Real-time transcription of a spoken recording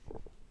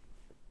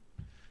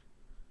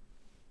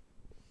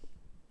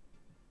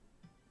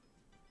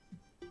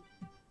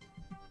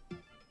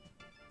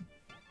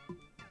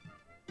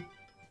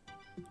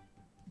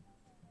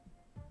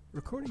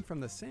Recording from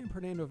the San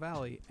Fernando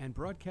Valley and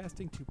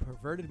broadcasting to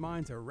perverted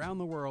minds around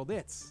the world,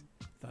 it's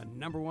the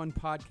 #1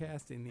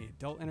 podcast in the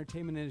adult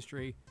entertainment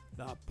industry,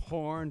 the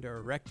Porn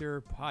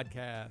Director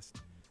Podcast.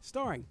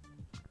 Starring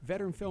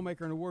veteran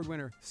filmmaker and award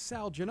winner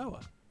Sal Genoa.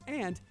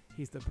 And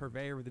he's the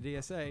purveyor of the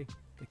DSA,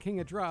 the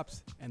king of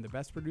drops, and the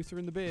best producer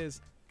in the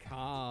biz,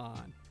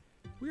 Khan.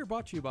 We are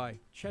brought to you by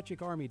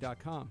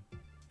ChechikArmy.com,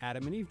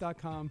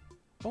 AdamandEve.com,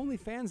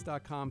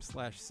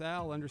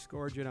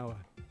 OnlyFans.com/Sal_Genoa.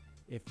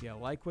 If you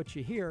like what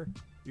you hear,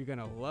 you're going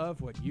to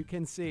love what you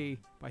can see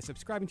by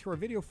subscribing to our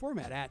video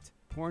format at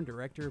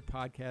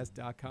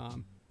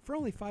PornDirectorPodcast.com for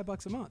only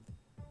 $5 a month.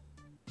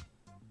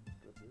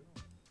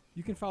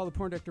 You can follow the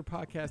Porn Director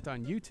Podcast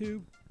on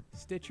YouTube,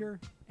 Stitcher,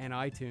 and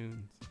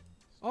iTunes.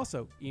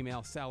 Also,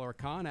 email Sal or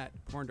Khan at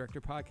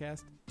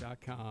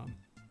PornDirectorPodcast.com.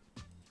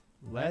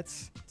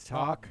 Let's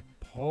talk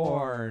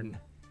porn.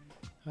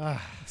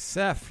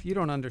 Seth, you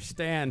don't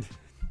understand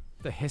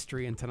the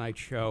history in tonight's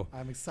show.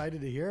 I'm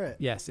excited to hear it.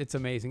 Yes, it's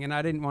amazing. And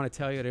I didn't want to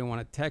tell you, I didn't want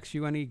to text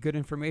you any good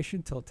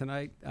information till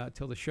tonight,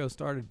 till the show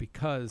started,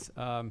 because,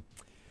 Dana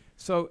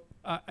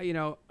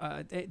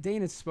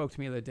spoke to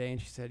me the other day and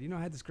she said, I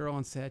had this girl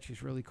on set.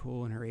 She's really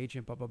cool and her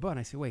agent, blah, blah, blah.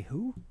 And I said, wait,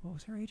 who? What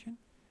was her agent?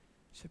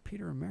 She said,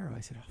 Peter Romero. I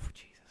said, oh,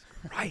 Jesus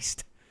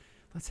Christ.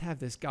 Let's have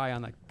this guy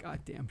on the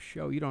goddamn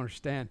show. You don't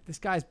understand. This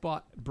guy's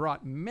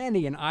brought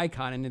many an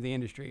icon into the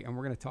industry, and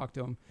we're going to talk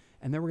to him.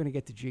 And then we're going to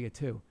get to Gia,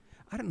 too.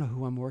 I don't know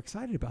who I'm more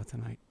excited about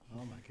tonight.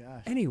 Oh, my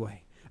gosh.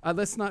 Anyway,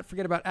 let's not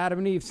forget about Adam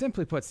and Eve.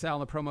 Simply put, Sal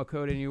in the promo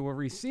code, and you will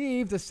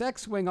receive the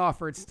sex swing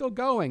offer. It's still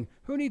going.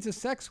 Who needs a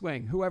sex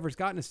swing? Whoever's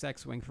gotten a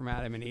sex swing from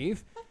Adam and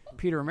Eve.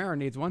 Peter Romero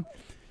needs one.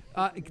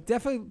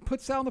 Definitely put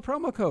Sal in the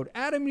promo code.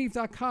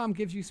 AdamandEve.com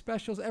gives you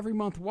specials every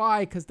month. Why?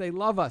 Because they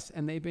love us,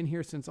 and they've been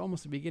here since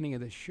almost the beginning of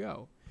this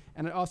show.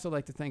 And I'd also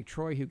like to thank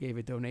Troy, who gave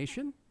a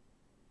donation.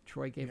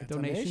 Troy gave a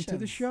donation to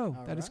the show.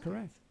 That is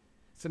correct.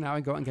 So now I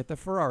can go out and get the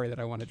Ferrari that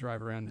I want to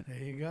drive around in.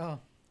 There you go.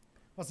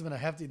 Must have been a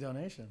hefty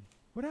donation.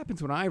 What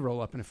happens when I roll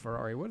up in a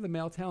Ferrari? What are the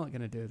male talent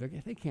going to do?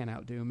 They can't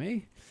outdo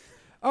me.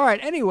 All right.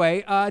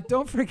 Anyway,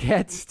 don't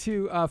forget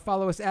to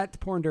follow us at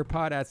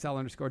PornDirPod at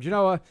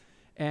Sal_Genoa.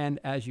 And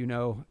as you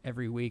know,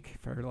 every week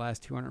for the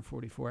last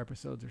 244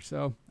 episodes or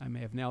so, I may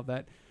have nailed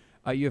that,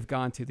 you have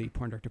gone to the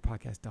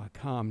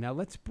PornDirectorPodcast.com. Now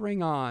let's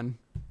bring on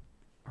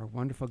our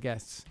wonderful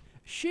guests.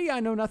 She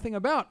I know nothing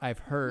about, I've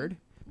heard.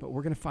 But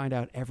we're going to find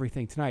out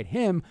everything tonight.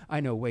 Him,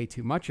 I know way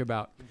too much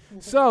about.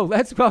 So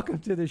let's welcome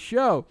to the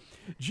show,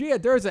 Gia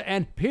Durza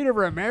and Peter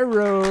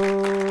Romero.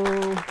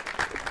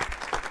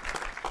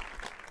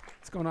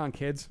 What's going on,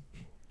 kids?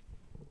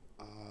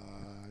 I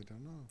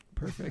don't know.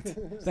 Perfect.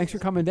 Thanks for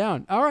coming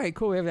down. All right,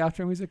 cool. We have the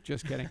outro music.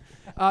 Just kidding.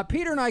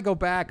 Peter and I go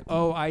back,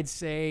 I'd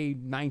say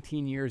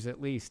 19 years at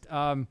least.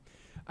 I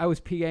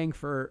was PAing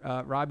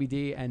for Robbie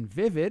D and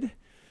Vivid.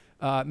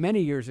 Many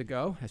years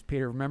ago, as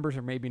Peter remembers,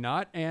 or maybe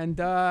not. And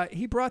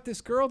he brought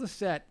this girl to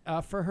set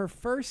for her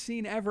first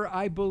scene ever,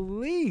 I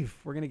believe.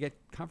 We're going to get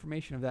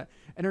confirmation of that.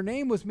 And her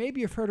name was,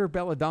 maybe you've heard her,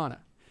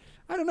 Belladonna.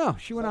 I don't know.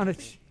 She went on a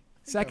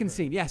second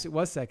scene. Yes, it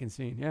was second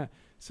scene. Yeah.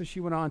 So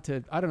she went on to,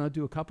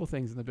 do a couple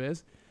things in the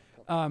biz.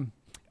 On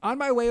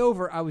my way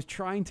over, I was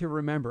trying to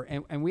remember.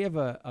 And we have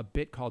a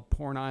bit called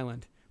Porn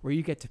Island, where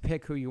you get to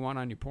pick who you want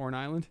on your Porn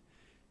Island.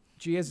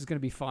 Gia's is going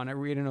to be fun. I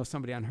really don't know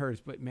somebody on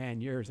hers, but man,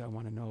 yours I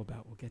want to know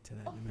about. We'll get to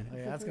that in a minute. Oh,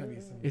 yeah, that's going to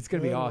be It's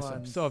going to be awesome.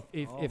 Ones. So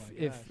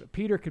if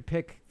Peter could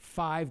pick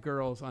 5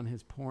 girls on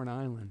his Porn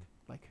Island,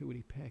 like who would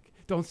he pick?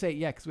 Don't say it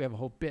yet because we have a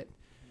whole bit.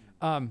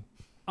 On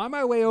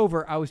my way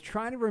over, I was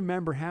trying to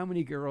remember how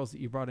many girls that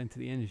you brought into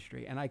the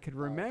industry, and I could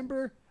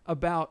remember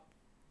about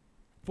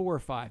 4 or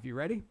 5. You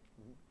ready?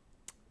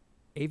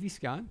 A.V.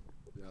 Scott.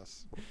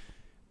 Yes.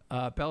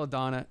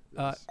 Belladonna.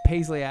 Yes.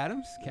 Paisley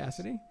Adams.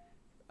 Cassidy.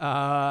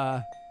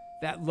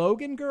 That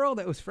Logan girl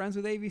that was friends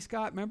with A.V.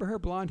 Scott. Remember her?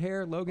 Blonde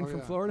hair. Logan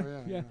from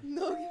Florida. Yeah.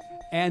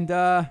 And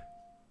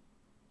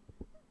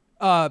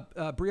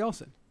Brie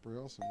Olson. Brie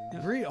Olson.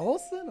 Yeah. Brie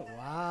Olson?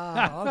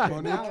 Wow.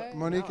 Okay.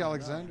 Monique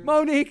Alexander.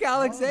 Monique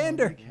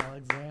Alexander. Monique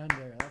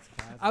Alexander. That's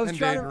classic. I was And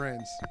trying Dayton to.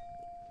 Rains.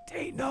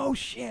 No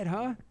shit,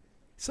 huh?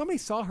 Somebody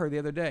saw her the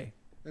other day.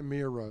 And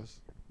Mia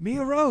Rose.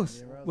 Mia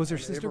Rose. Mia Rose. Was her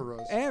Ava sister.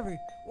 Rose.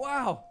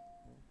 Wow.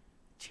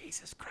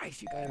 Jesus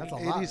Christ, you guys. That's a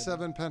lot.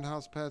 87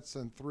 Penthouse Pets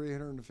and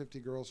 350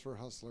 girls for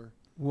Hustler.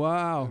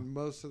 Wow. And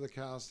most of the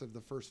cast of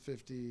the first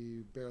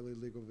 50 Barely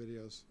Legal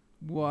videos.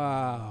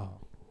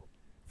 Wow.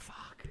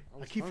 Fuck.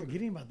 I keep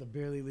forgetting about the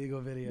Barely Legal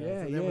video.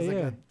 Yeah, There was like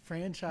yeah. a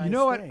franchise You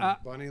know what? thing.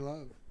 Bunny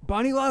Love.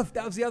 Bonnie Love.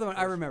 That was the other one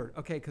I remembered.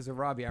 Okay, because of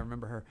Robbie, I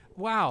remember her.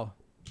 Wow.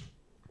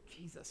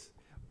 Jesus.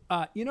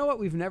 You know what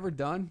we've never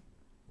done?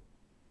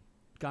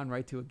 Gone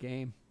right to a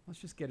game. Let's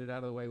just get it out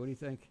of the way. What do you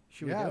think?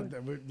 Should we do it?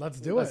 Let's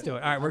do it. Let's do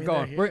it. All right, we're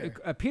going.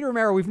 Peter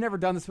Romero, we've never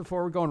done this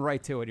before. We're going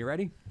right to it. You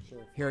ready? Sure.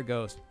 Here it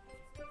goes.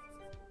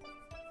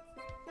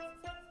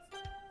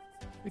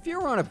 If you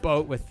were on a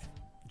boat with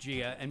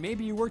Gia, and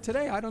maybe you were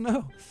today, I don't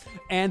know,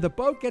 and the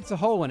boat gets a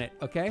hole in it,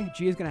 okay?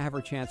 Gia's going to have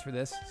her chance for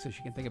this so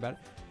she can think about it.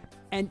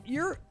 And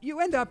you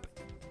end up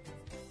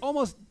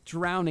almost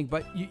drowning,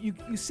 but you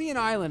see an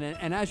island,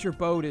 and as your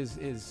boat is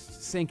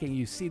sinking,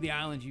 you see the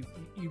island. You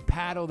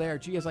paddle there.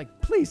 Gia's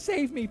like, please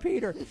save me,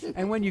 Peter.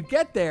 And when you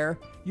get there,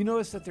 you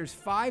notice that there's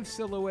 5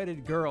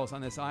 silhouetted girls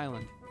on this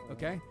island.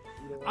 Okay.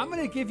 I'm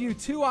going to give you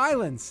 2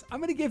 islands.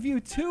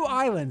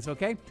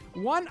 Okay.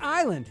 One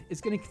island is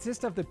going to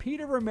consist of the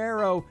Peter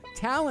Romero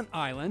Talent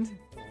Island.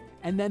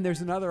 And then there's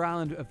another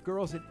island of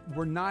girls that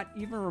were not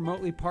even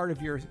remotely part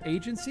of your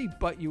agency,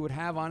 but you would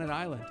have on an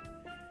island.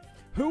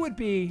 Who would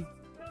be?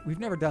 We've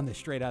never done this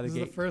straight out of the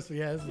This gate. is the first,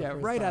 yeah. This is the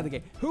first Right time. out of the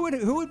gate.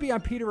 Who would be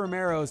on Peter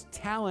Romero's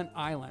Talent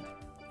Island?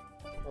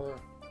 Or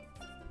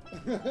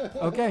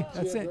Okay,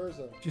 that's Gia it.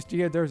 Durza. Just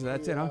Gia Durza.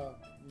 That's it, huh?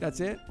 That's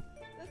it.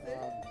 That's it.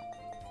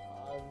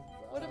 I'm-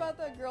 What about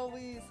that girl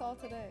we saw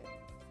today?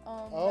 That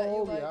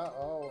Oh you liked? yeah.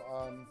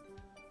 Oh,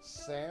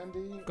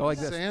 Sandy. Go like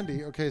this.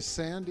 Sandy. Okay,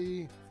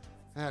 Sandy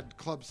had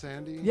Club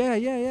Sandy. Yeah.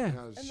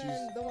 And she's-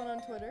 then the one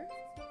on Twitter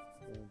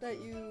that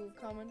you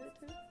commented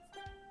to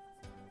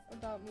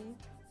about me.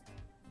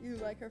 You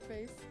like her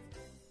face.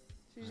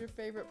 She's your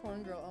favorite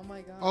porn girl. Oh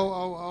my god.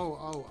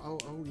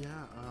 Oh yeah.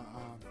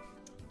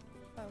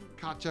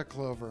 Katja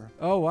Clover.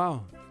 Oh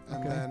wow. And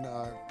Okay. then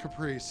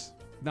Caprice.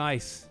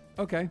 Nice.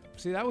 Okay.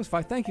 See, that was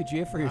fine. Thank you,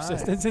 Gia, for your Nice.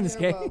 assistance in this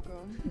You're game.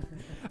 welcome.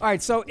 All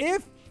right. So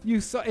if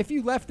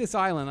you left this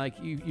island, like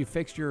you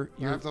fixed Do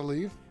I have to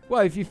leave?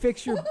 well, if you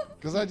fix your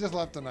Because I just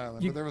left an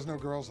island, You- but there was no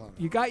girls on it.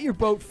 you got your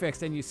boat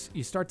fixed and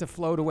you start to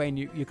float away and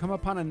you come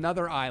upon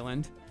another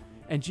island,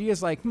 and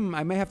Gia's like,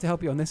 I may have to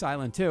help you on this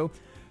island too.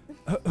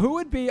 Who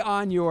would be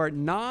on your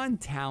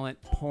non-talent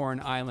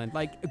porn island?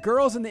 Like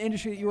girls in the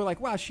industry that you were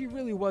like, wow, she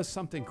really was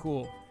something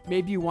cool.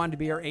 Maybe you wanted to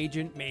be her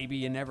agent, maybe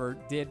you never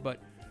did, but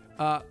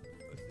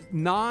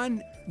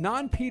non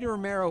Peter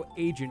Romero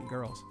agent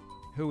girls,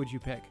 who would you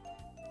pick?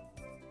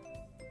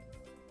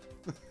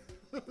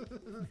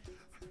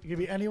 It could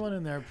be anyone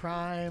in their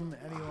prime,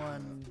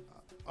 anyone.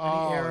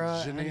 Oh,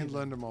 era, Janine anything.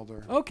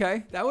 Lindemulder.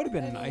 Okay, that would have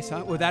been nice,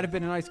 huh? Would that have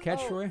been a nice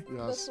catch for you?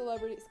 The Yes.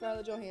 celebrity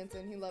Scarlett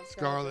Johansson. He loves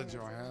Scarlett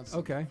Johansson.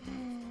 Okay.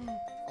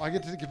 I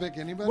get to pick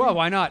anybody? Well,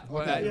 why not?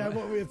 Well, Okay. Yeah,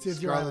 well, it's your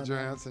Scarlett island.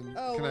 Johansson.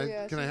 Oh, can well, I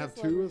yeah, can I she's have a 2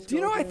 celebrity. of Do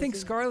you know? I Scarlett think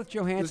Johansson? Scarlett Does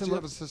Johansson she have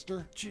a looks.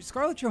 sister?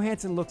 Scarlett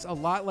Johansson looks a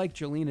lot like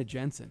Jelena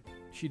Jensen.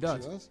 She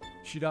does. She does?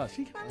 She does.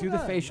 She kinda Do the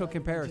does, facial now that you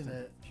comparison.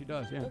 mention it. She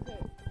does. Yeah. Okay.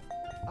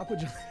 I'll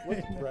put you.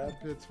 What's Brad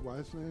Pitt's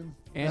wife's name?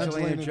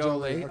 Angelina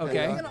Jolie.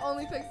 Okay. I'm gonna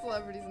only pick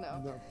celebrities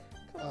now. No.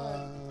 Come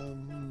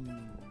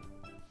on.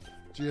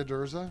 Gia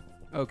Durza?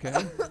 Okay.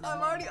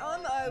 I'm already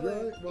on the island.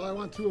 Really? Well, I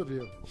want 2 of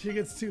you. She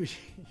gets 2. She's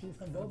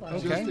on both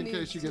islands. Okay. Just in She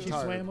case she needs gets She to.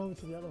 tired. swam over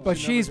to the other one. But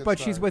She she's never but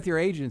gets she's tired. with your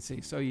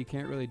agency, so you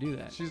can't really do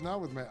that. She's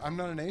not with me. I'm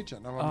not an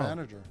agent. I'm a Oh,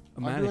 manager. a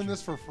I'm manager. doing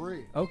this for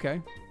free.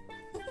 Okay.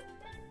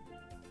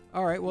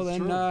 All right. Well It's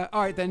then. true.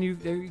 All right then.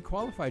 You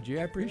qualified, G.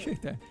 I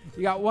appreciate that.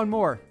 You got one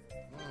more.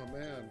 Oh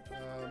man,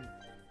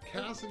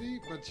 Cassidy,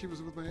 but she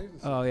was with my agency.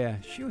 Oh yeah,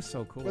 she was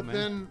so cool, but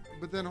man.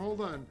 then hold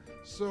on.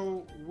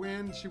 So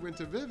when she went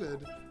to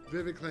Vivid,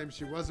 Vivid claimed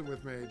she wasn't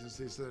with my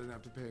agency, so they didn't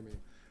have to pay me.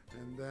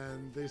 And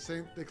then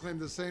they claimed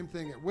the same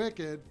thing at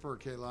Wicked for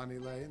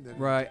Kehlani Lane.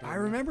 Right. I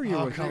remember you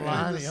Oh, were. come They on.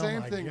 claimed the Oh same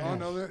my thing. Oh gosh.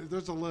 no,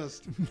 there's a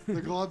list.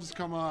 The gloves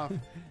come off.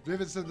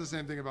 Vivid said the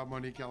same thing about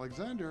Monique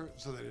Alexander,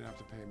 so they didn't have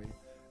to pay me.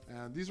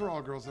 And these were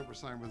all girls that were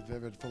signed with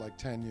Vivid for like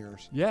 10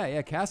 years.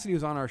 Yeah. Cassidy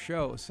was on our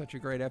show. It was such a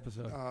great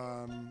episode.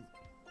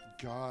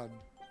 God,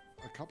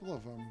 a couple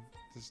of them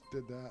just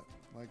did that.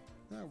 Like,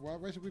 yeah,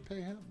 why should we pay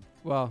him?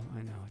 Well,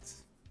 I know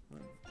it's.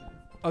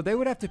 Oh, they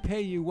would have to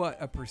pay you what?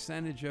 A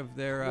percentage of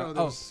their. No,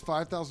 there's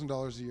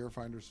 $5,000 a year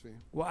finder's fee.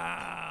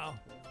 Wow.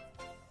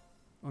 I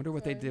wonder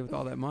what they did with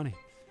all that money.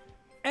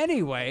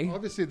 Anyway,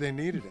 Obviously, they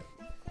needed it.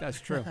 that's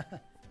true.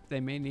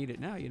 They may need it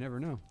now. You never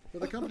know.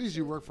 But the companies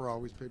you work for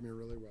always paid me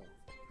really well.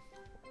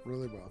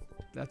 Really well.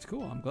 That's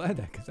cool. I'm glad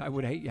that because I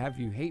would have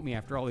you hate me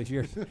after all these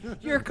years.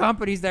 Your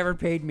company's never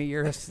paid me.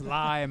 You're a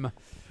slime.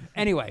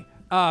 Anyway,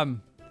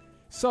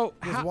 so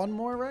There's how, one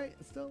more, right?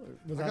 Still? Or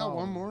was I that got all?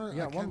 one more.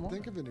 Yeah, I one can't more.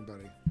 think of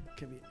anybody.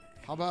 Could be.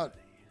 How about,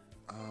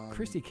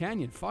 Christy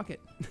Canyon? Fuck it.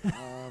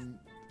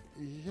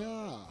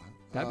 yeah.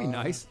 That'd be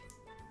nice.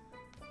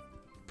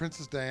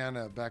 Princess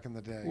Diana back in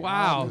the day.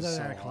 Wow. That's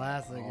So a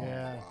classic, hot.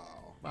 yeah. Wow.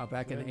 Wow,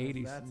 back in the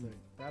 '80s.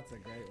 That's a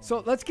great one.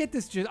 So let's get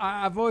this.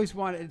 I've always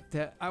wanted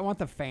to. I want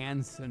the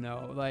fans to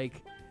know,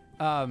 like,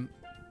 how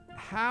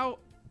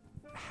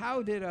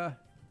did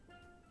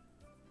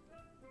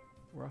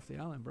we're off the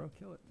island, bro.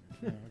 Kill it.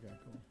 Yeah, okay,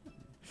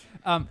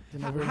 cool.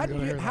 Didn't know we were How gonna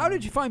did hear how that did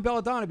one. you find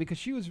Belladonna? Because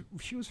she was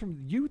from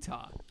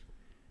Utah.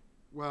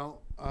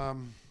 Well,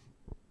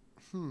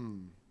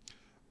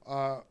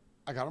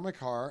 I got in my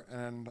car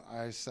and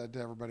I said to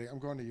everybody, I'm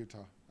going to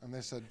Utah. And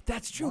they said,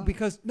 That's true "Why?"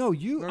 because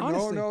you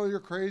honestly. No, you're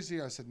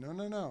crazy. I said,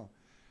 no.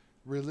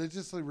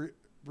 Religiously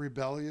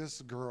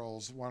rebellious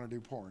girls want to do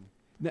porn.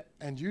 No.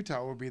 And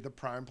Utah would be the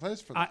prime place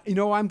for that. I'm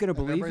going to And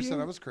believe everybody you. said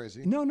I was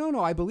crazy.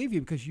 No, I believe you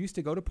because you used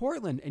to go to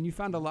Portland and you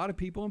found a lot of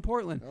people in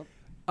Portland.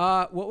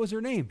 Yep. What was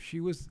her name? She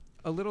was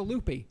a little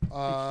loopy.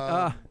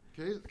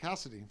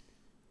 Cassidy.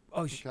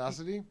 Oh,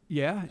 Cassidy.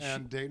 yeah.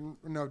 And Dayton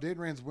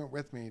Raines went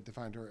with me to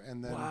find her.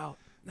 And then Wow.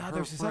 No, her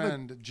there's this other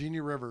friend, Jeannie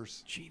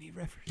Rivers. Jeannie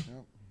Rivers.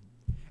 Yep.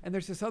 And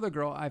there's this other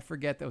girl I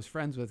forget that was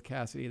friends with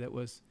Cassidy that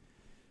was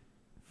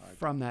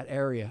from that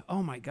area.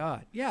 Oh my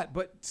God. Yeah,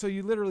 but so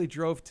you literally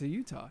drove to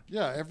Utah.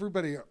 Yeah,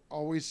 everybody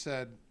always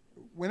said,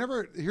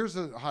 here's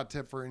a hot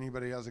tip for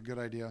anybody who has a good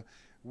idea.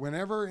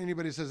 Whenever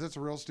anybody says it's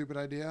a real stupid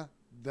idea,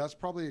 that's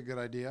probably a good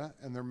idea,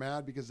 and they're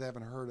mad because they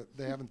haven't heard it.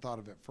 They haven't thought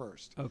of it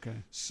first. Okay.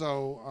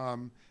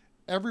 So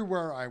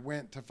everywhere I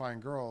went to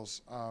find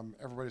girls,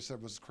 everybody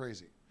said was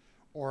crazy.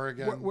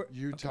 Oregon,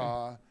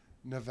 Utah,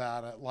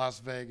 Nevada, Las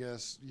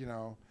Vegas,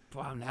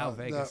 Wow, now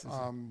Vegas is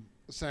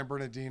San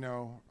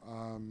Bernardino,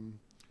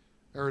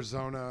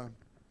 Arizona.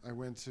 I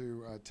went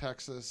to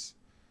Texas,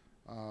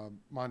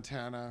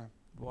 Montana.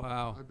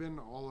 wow. I've been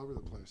all over the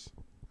place,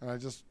 and I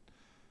just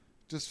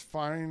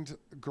find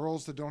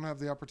girls that don't have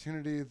the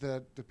opportunity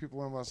that the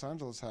people in Los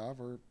Angeles have,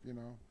 or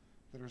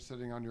that are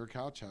sitting on your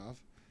couch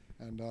have,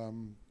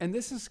 And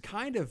this is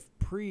kind of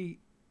pre-ish,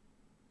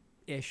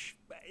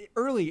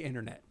 early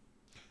internet.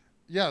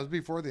 Yeah, it was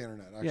before the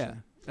internet. Actually. Yeah,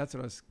 that's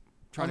what I was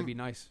trying to be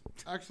nice.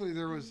 Actually,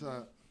 there was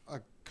a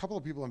couple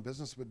of people in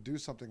business would do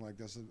something like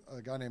this.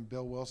 A guy named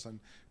Bill Wilson,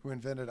 who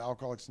invented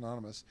Alcoholics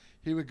Anonymous,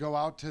 he would go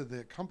out to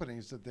the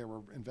companies that they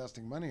were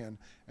investing money in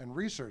and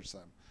research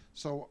them.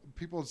 So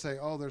people would say,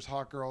 "Oh, there's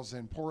hot girls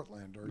in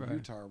Portland or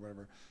Utah or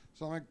whatever."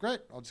 So I'm like,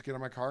 "Great, I'll just get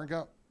in my car and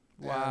go."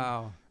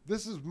 Wow. And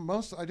this is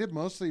I did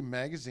mostly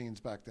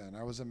magazines back then.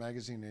 I was a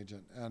magazine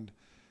agent, and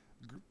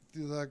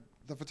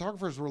the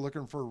photographers were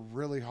looking for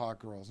really hot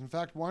girls. In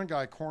fact, one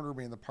guy cornered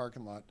me in the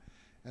parking lot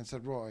and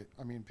said,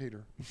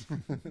 Peter,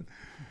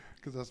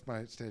 because that's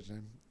my stage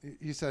name.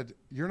 He said,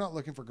 "You're not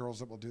looking for girls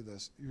that will do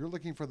this. You're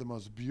looking for the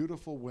most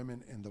beautiful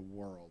women in the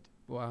world."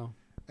 Wow.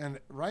 And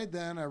right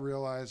then I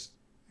realized,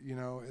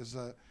 is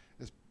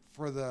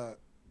for the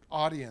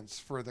audience,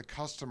 for the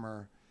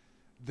customer,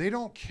 they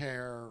don't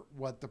care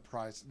what the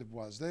price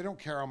was. They don't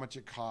care how much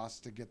it costs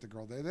to get the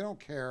girl there. They don't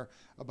care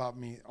about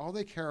me. All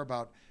they care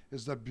about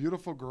is the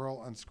beautiful girl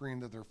on screen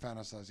that they're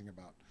fantasizing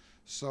about.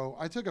 So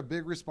I took a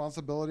big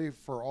responsibility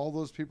for all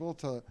those people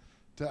to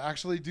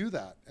actually do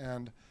that.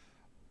 And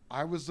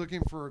I was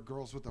looking for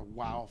girls with a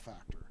wow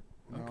factor.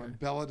 And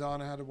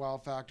Belladonna had a wow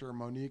factor.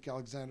 Monique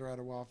Alexander had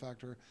a wow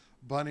factor.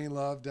 Bunny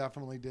Love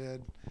definitely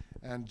did.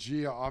 And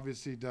Gia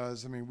obviously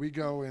does. I mean, we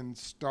go in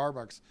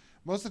Starbucks.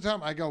 Most of the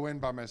time I go in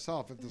by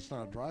myself if it's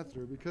not a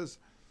drive-through, because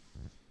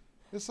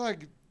it's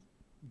like,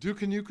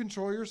 can you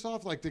control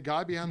yourself? Like the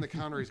guy behind the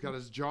counter, he's got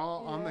his jaw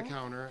on the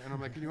counter, and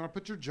I'm like, "You want to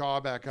put your jaw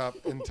back up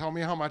and tell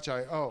me how much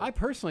I owe?" I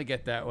personally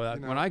get that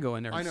when I go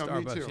in there in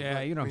Starbucks. Me too.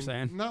 Yeah, you know what I'm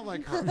saying. Not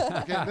like her.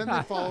 Okay, then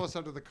they follow us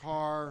out to the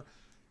car.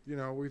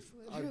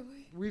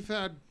 We've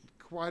had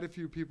quite a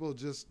few people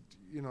just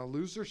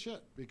lose their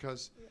shit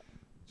because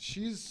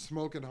she's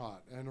smoking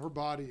hot and her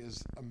body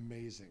is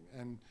amazing,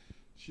 and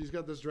she's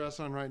got this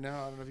dress on right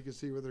now. I don't know if you can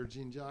see with her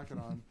jean jacket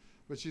on,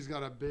 but she's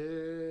got a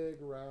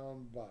big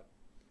round butt.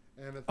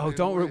 And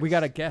don't worry, we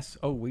got to guess.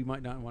 Oh, we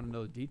might not want to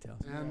know the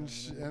details.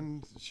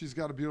 And she's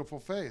got a beautiful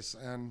face,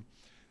 and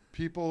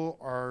people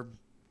are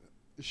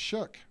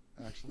shook.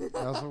 Actually,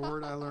 that's a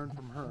word I learned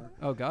from her.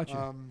 Oh,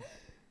 gotcha.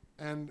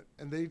 And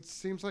they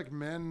seems like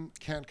men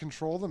can't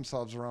control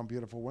themselves around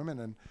beautiful women.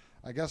 And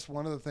I guess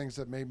one of the things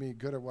that made me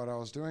good at what I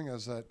was doing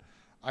is that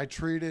I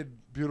treated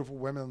beautiful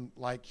women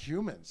like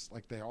humans,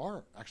 like they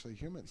are actually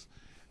humans.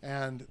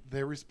 And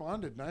they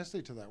responded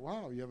nicely to that.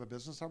 "Wow, you have a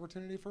business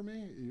opportunity for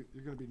me?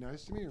 You're going to be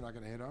nice to me? You're not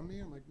going to hit on me?"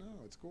 I'm like, "No,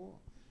 it's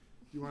cool.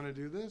 Do you want to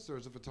do this?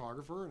 There's a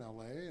photographer in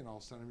LA, and I'll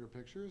send him your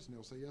pictures, and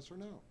he'll say yes or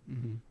no."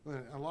 Mm-hmm.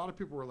 And a lot of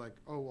people were like,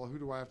 "Oh, well, who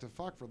do I have to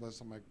fuck for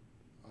this?" I'm like,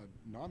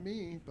 "Not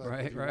me, but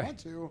if you want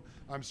to,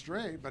 I'm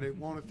straight, but it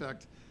won't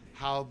affect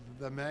how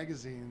the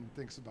magazine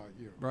thinks about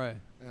you." Right.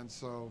 And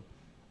so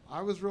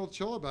I was real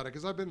chill about it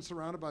because I've been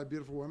surrounded by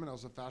beautiful women. I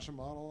was a fashion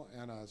model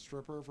and a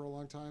stripper for a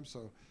long time,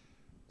 so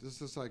this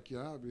is like,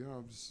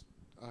 I'm just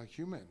a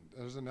human.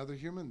 There's another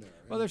human there.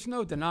 Well, there's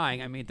no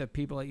denying. I mean, the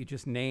people that you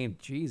just named,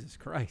 Jesus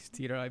Christ,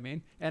 you know what I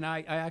mean? And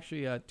I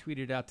actually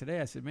tweeted out today.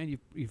 I said, "Man,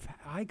 you've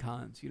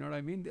icons." You know what I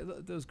mean?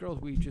 Those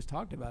girls we just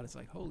talked about. It's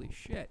like, holy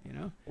shit,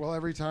 Well,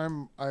 every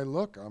time I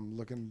look, I'm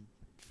looking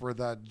for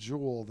that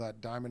jewel,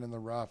 that diamond in the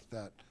rough.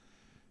 That,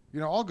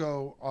 I'll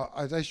go.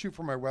 I shoot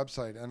for my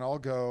website, and I'll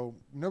go.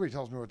 Nobody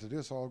tells me what to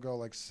do, so I'll go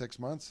like 6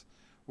 months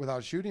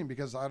without shooting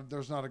because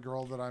there's not a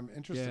girl that I'm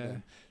interested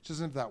in. She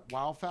doesn't have that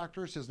wow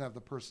factor. She doesn't have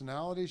the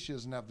personality. She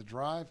doesn't have the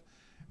drive,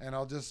 and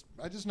I just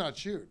not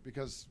shoot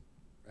because,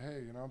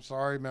 hey, I'm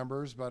sorry,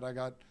 members, but I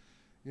got,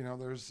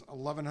 there's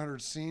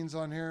 1,100 scenes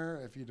on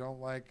here. If you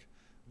don't like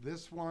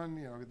this one,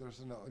 there's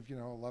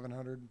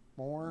 1,100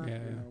 more.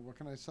 What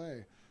can I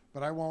say?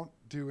 But I won't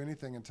do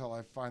anything until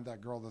I find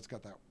that girl that's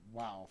got that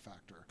wow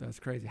factor. That's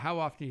crazy. How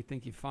often do you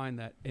think you find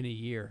that in a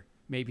year?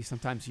 Maybe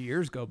sometimes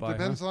years go by.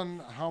 Depends on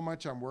how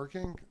much I'm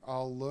working.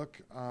 I'll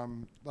look,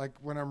 like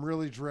when I'm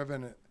really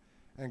driven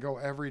and go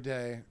every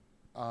day,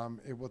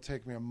 it will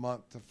take me a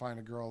month to find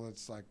a girl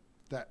that's like,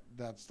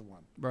 that's the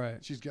one.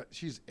 Right.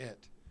 She's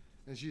it.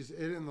 And she's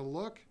it in the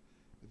look,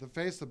 the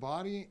face, the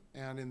body,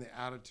 and in the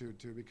attitude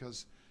too,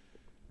 because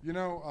You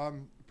know,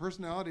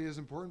 personality is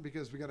important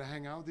because we got to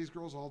hang out with these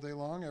girls all day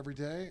long, every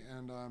day,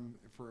 and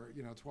for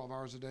 12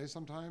 hours a day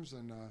sometimes.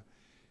 And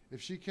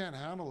if she can't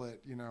handle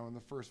it, in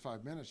the first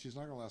 5 minutes, she's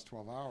not going to last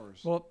 12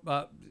 hours.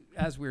 Well,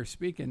 as we were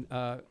speaking,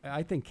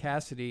 I think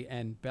Cassidy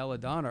and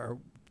Belladonna are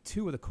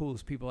two of the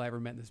coolest people I ever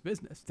met in this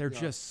business. They're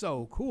just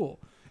so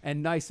cool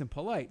and nice and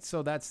polite.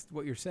 So that's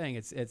what you're saying.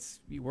 It's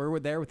we're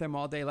there with them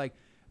all day. Like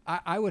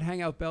I would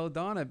hang out with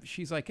Belladonna.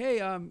 She's like, hey,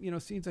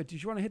 Scene's like,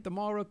 did you want to hit the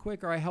mall real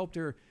quick? Or I helped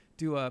her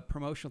do a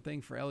promotional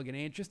thing for Elegant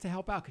Age just to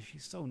help out because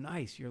she's so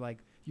nice. You're like,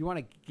 you want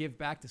to give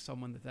back to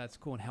someone that's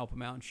cool and help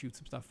them out and shoot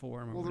some stuff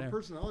for them. Well, their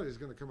personality is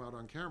going to come out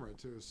on camera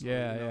too. So,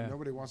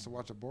 nobody wants to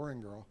watch a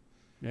boring girl.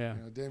 Yeah.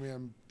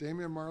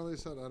 Damian Marley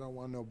said, I don't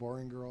want no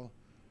boring girl.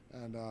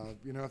 And,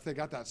 if they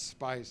got that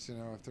spice,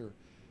 if they're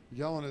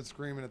yelling and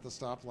screaming at the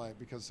stoplight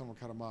because someone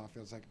cut them off,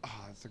 it's like,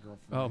 that's a girl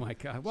for me. Oh, my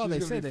God. Well, She's they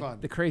say gonna be that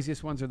fun. the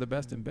craziest ones are the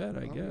best in bed,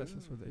 I guess. Yeah.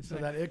 That's what they say.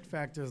 So that ick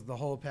factor is the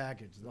whole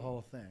package, the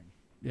whole thing.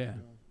 Yeah,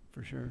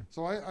 for sure.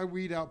 So I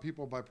weed out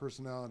people by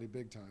personality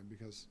big time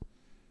because,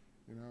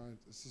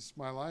 it's just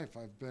my life.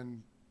 I've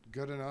been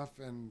good enough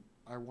and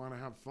I want to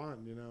have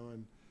fun,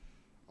 and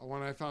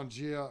when I found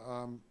Gia,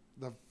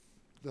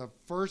 the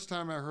first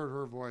time I heard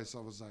her voice, I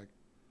was like,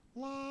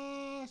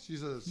 la.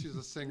 She's a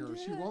singer.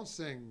 Yeah. She won't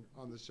sing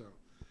on the show.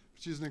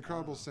 She's an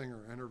incredible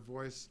singer, and her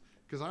voice.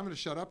 Because I'm going to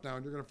shut up now,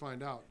 and you're going to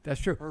find out. That's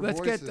true. Her Let's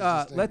voice get is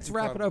just let's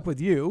wrap it incredible. up with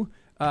you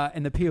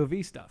and the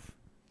POV stuff.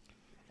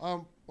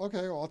 Okay,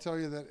 well, I'll tell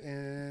you that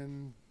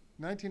in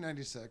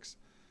 1996,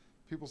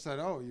 people said,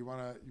 "Oh, you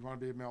want to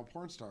be a male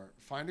porn star?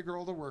 Find a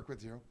girl to work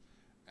with you,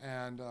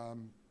 and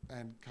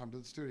come to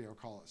the studio.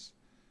 Call us."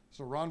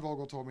 So Ron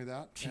Vogel told me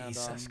that.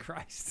 Jesus and,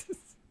 Christ.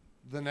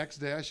 The next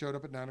day, I showed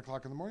up at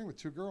 9:00 in the morning with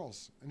 2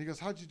 girls, and he goes,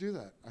 "How'd you do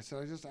that?" I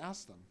said, "I just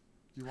asked them.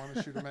 Do you want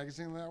to shoot a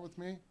magazine like that with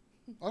me?"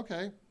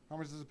 "Okay. How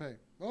much does it pay?"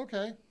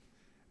 "Okay."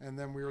 And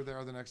then we were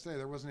there the next day.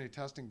 There wasn't any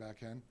testing back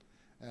then,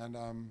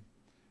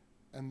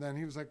 and then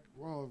he was like,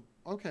 "Well,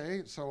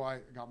 okay." So I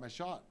got my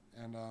shot,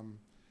 and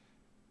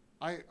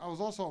I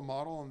was also a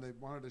model, and they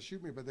wanted to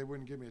shoot me, but they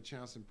wouldn't give me a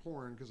chance in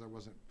porn because I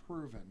wasn't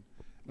proven.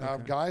 Now,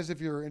 Okay. guys,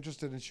 if you're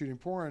interested in shooting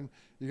porn,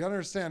 you got to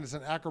understand it's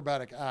an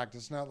acrobatic act.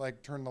 It's not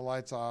like turn the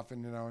lights off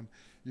and and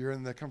you're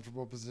in the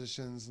comfortable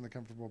positions in the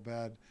comfortable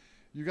bed.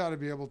 You got to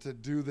be able to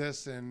do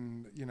this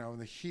in in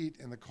the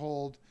heat and the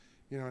cold,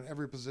 in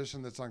every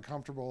position that's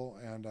uncomfortable,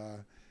 and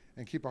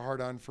keep a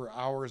hard on for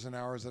hours and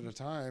hours at a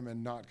time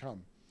and not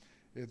come.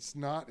 It's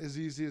not as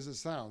easy as it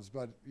sounds,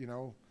 but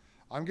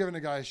I'm giving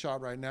a guy a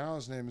shot right now.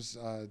 His name is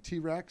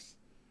T-Rex.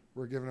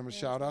 We're giving him a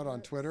shout out on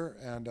T-Rex. Twitter,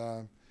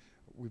 and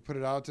we put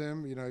it out to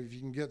him. If you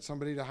can get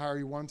somebody to hire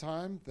you one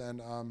time, then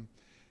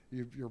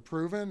you're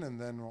proven, and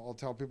then I'll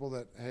tell people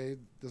that, hey,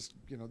 this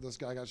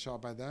guy got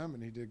shot by them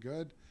and he did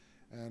good,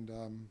 and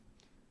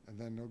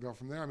then they'll go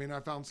from there. I mean, I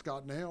found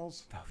Scott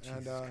Nails, Oh,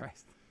 Jesus and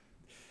Christ.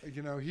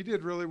 he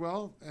did really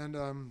well,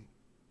 and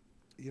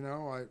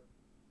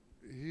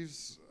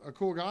he's a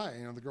cool guy.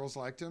 The girls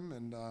liked him,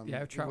 and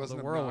Yeah, I've he traveled the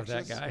wasn't world with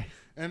that obnoxious. guy.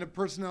 And the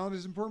personality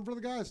is important for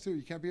the guys too.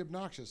 You can't be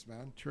obnoxious,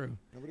 man. True.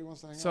 Nobody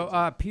wants to hang So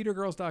out.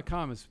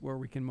 petergirls.com is where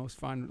we can most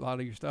find a lot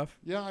of your stuff.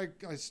 Yeah,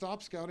 I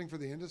stopped scouting for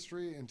the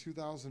industry in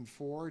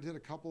 2004. I did a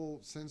couple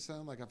since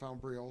then. Like I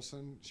found Brie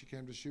Olson. She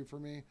came to shoot for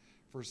me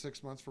for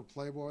 6 months for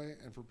Playboy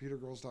and for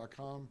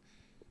petergirls.com.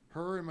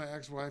 Her and my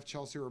ex-wife,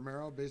 Chelsea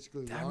Romero,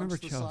 basically I remember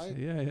launched the Chelsea. site.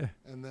 Yeah.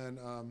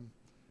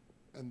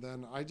 And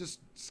then I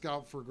just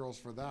scout for girls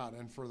for that.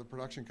 And for the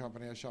production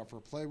company, I shot for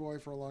Playboy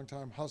for a long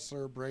time,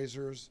 Hustler,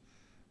 Brazers,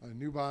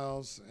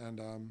 Nubiles,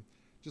 and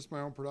just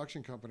my own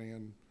production company.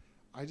 And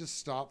I just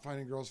stopped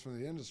finding girls from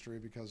the industry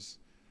because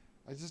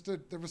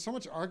there was so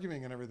much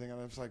arguing and everything. And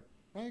I was like,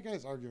 why are you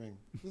guys arguing?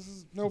 This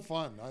is no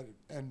fun.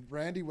 And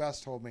Randy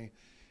West told me,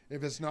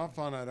 if it's not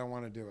fun, I don't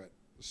want to do it.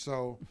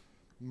 So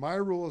my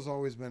rule has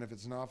always been, if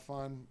it's not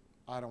fun,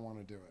 I don't want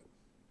to do it.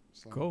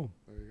 So Cool.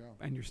 there you go.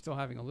 And you're still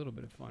having a little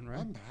bit of fun,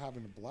 right? I'm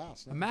having a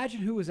blast. now.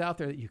 Imagine who was out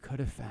there that you could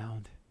have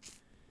found.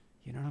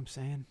 You know what I'm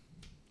saying?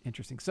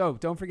 Interesting. So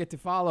don't forget to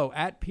follow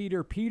at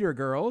Peter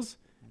Girls,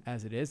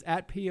 as it is,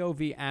 at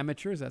POV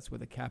Amateurs, that's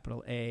with a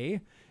capital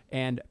A,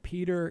 and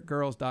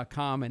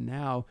petergirls.com. And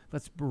now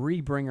let's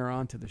bring her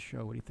on to the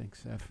show. What do you think,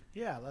 Seth?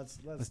 Yeah, let's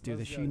Do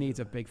this. go She do needs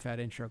a that. big fat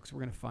intro because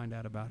we're going to find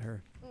out about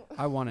her.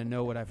 I want to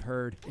know what I've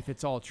heard. If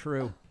it's all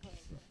true,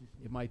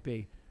 it might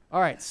be. All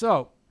right.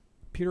 So,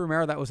 Peter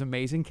Romero, that was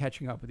amazing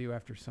catching up with you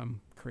after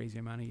some crazy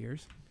amount of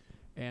years.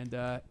 And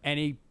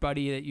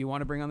anybody that you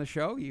want to bring on the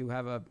show, you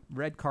have a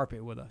red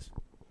carpet with us.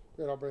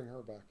 Good, I'll bring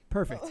her back.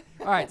 Perfect.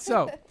 All right.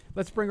 So,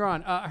 let's bring her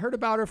on. I heard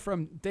about her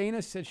from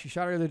Dana. Said she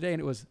shot her the other day,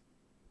 and it was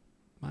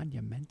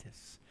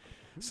monumentous.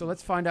 So,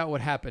 let's find out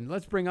what happened.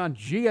 Let's bring on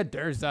Gia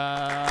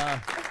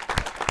Durza.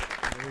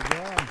 There we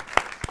go.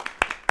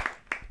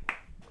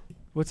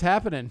 What's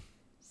happening?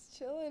 Just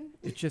chilling.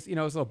 It's just, it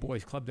was a little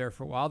boys club there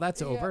for a while.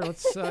 That's Yeah. over.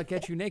 Let's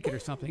get you naked or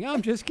something.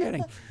 I'm just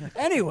kidding.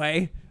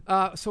 Anyway,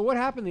 so what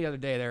happened the other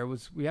day there?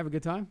 We have a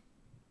good time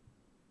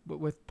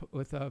with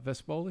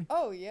Vespoli?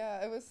 Oh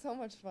yeah, it was so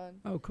much fun.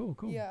 Oh, cool.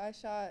 Yeah, I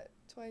shot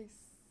twice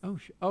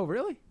Oh,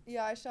 really?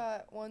 Yeah, I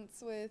shot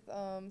once with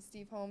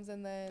Steve Holmes,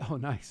 and then Oh,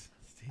 nice.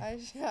 I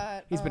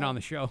shot. He's been on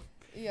the show.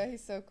 Yeah,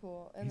 he's so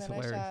cool. And He's then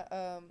hilarious. I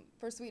shot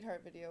for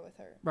Sweetheart video with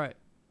her. Right.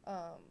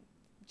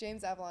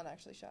 James Avalon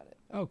actually shot it.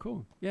 Oh,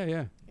 cool. Yeah,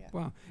 yeah. Yeah.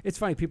 Wow. It's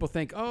funny. People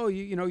think, oh,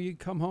 you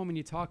come home and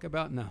you talk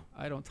about. No,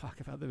 I don't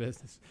talk about the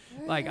business.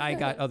 Like, I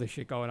got other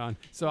shit going on.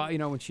 So,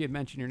 when she had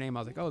mentioned your name,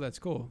 I was like, oh, that's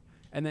cool.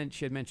 And then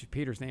she had mentioned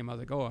Peter's name. I was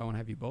like, oh, I want to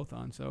have you both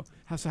on. So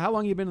how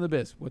long you been in the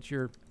biz? What's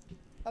your?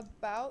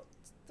 About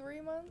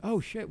 3 months. Oh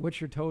shit.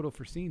 What's your total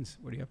for scenes?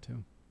 What are you up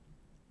to?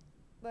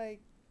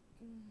 Like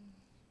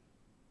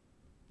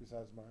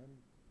Besides mine.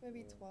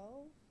 maybe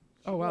 12.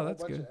 Oh, wow, She did a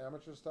that's whole bunch good. of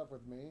amateur stuff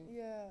with me.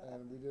 Yeah.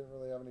 And we didn't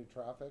really have any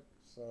traffic,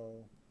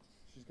 so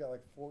she's got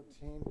like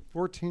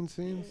 14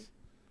 scenes.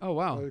 Oh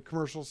wow.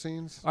 Commercial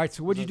scenes. All right.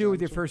 So what'd you Besides do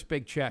with your amateur. first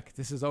big check?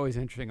 This is always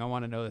interesting. I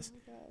want to know this.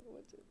 Oh my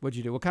God, What'd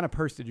you do? What kind of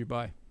purse did you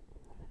buy?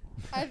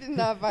 I did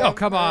not buy Oh, a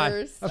come on.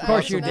 purse. Of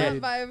course I you did. did.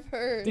 Not buy a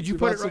purse. Did you She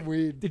put bought it some right?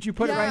 weed. Did you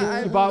put yeah, it right?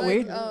 I You bought like,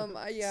 weed?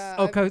 Yeah.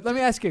 Okay. Let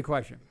me ask you a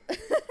question.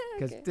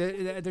 Because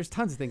Okay. there's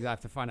tons of things I have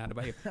to find out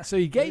about you. So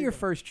you get your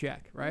first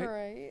check, right?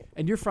 Right.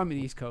 And you're from the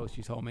East Coast,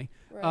 you told me.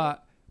 Right.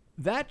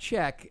 That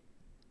check,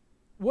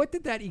 what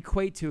did that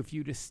equate to if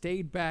you just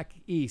stayed back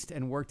east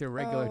and worked a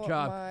regular Oh,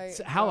 job? my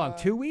So how long? God.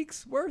 2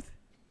 weeks worth?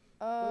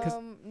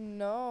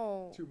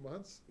 No. 2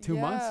 months. 2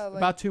 months? Yeah, like-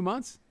 About 2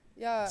 months?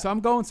 Yeah. So I'm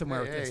going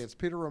somewhere Hey, with this. it's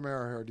Peter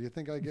Romero here. Do you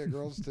think I get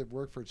girls to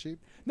work for cheap?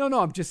 No,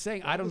 I'm just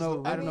saying. I don't is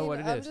know. the- I don't know what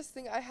it I'm is. just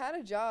thinking. I had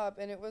a job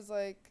and it was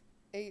like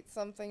 8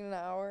 something an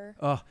hour.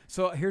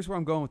 So here's where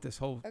I'm going with this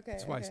whole. Okay,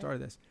 That's why I okay.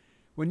 started this.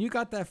 When you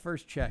got that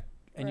first check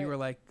and you Right. were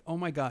like, "Oh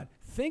my God!"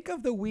 Think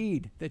of the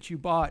weed that you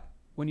bought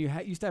when you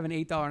used to have an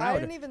 $8 an hour. I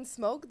didn't even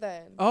smoke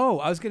then. Oh,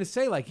 I was gonna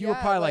say you were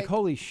Yeah, probably like, like-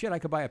 "Holy shit! I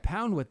could buy a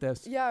pound with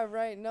this." Yeah,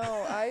 right.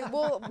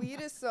 No, weed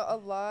is a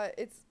lot.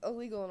 It's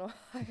illegal in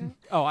Ohio.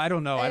 Oh, I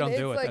don't know. I And don't it's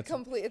do it. like That's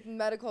complete.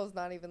 Medical is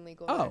not even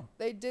legal. Oh. there.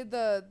 They did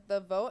the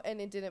vote and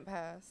it didn't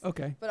pass.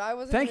 okay. But I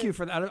wasn't. Thank even, you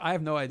for that. I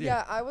have no idea.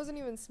 Yeah, I wasn't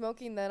even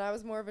smoking then. I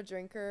was more of a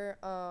drinker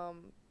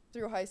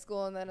through high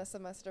school and then a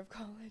semester of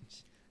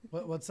college.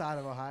 What side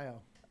of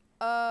Ohio?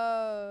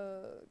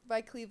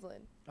 By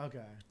Cleveland. Okay.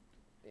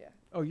 Yeah.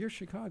 Oh, you're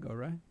Chicago,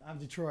 right? I'm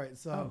Detroit.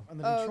 So Oh. on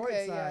the Oh, Detroit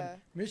okay, side, yeah.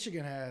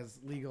 Michigan has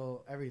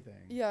legal everything.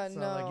 Yeah, so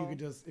like you no. could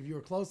just, if you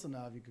were close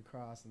enough, you could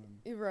cross and then.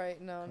 You're right.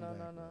 No. Come back,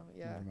 No. but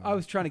Yeah. never mind. I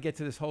was trying to get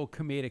to this whole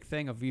comedic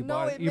thing of you No,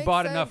 bought it you makes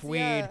bought enough sense,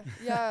 weed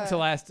Yeah. to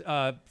last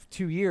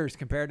 2 years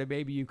compared to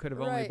maybe you could have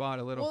only Right. bought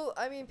a little. Well,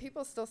 I mean,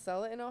 people still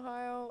sell it in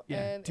Ohio.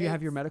 Yeah. And Do you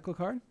have your it's- medical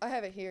card? I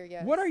have it here.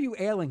 Yes. What are you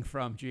ailing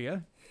from,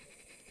 Gia?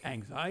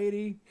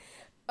 Anxiety?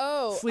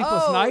 Oh.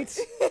 Sleepless oh. nights?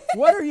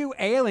 What are you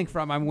ailing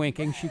from? I'm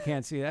winking. She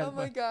can't see that. Oh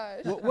my but-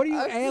 gosh. What are you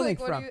I was ailing like,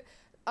 what from? do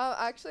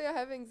actually, I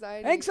have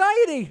anxiety.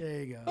 Anxiety.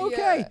 There you go.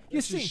 Okay. Yeah. You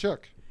She seem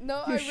shook.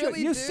 No, you, I should- really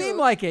you do. seem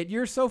like it.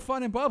 You're so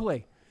fun and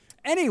bubbly.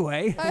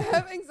 Anyway. I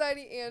have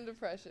anxiety and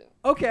depression.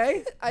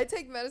 Okay. I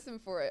take medicine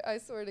for it. I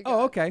swear to God.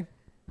 Oh, okay.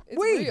 It's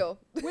Weed. real.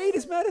 Weed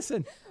is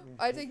medicine.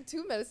 I take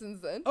 2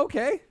 medicines then.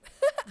 Okay.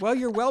 Well,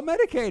 you're well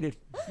medicated.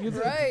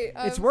 Right.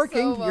 It's I'm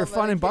working. so You're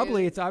fun and bubbly.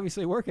 well-medicated. It's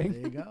obviously There working.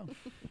 you go.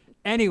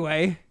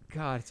 Anyway,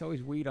 God, it's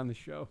always weed on the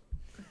show.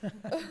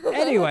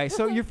 Anyway,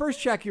 so your first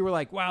check, you were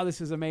like, "Wow,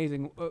 this is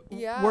amazing."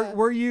 Yeah.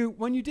 Were you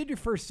when you did your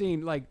first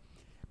scene, like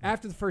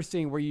after the first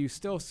scene, were you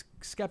still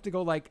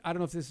skeptical? Like, I don't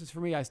know if this is for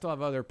me. I still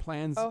have other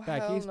plans Oh,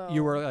 back hell east. no.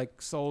 You were like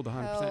sold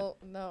 100%. Hell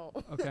no.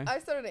 Okay. I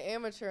started an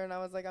amateur and I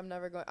was like, I'm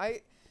never going.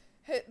 I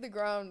hit the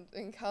ground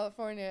in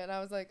California and I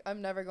was like,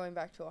 I'm never going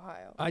back to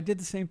Ohio. I did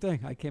the same thing.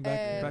 I came back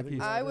And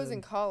east. I was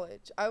in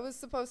college. I was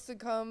supposed to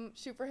come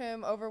shoot for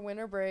him over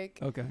winter break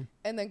Okay.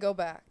 and then go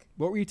back.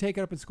 What were you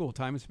taking up in school?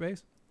 Time and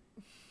space?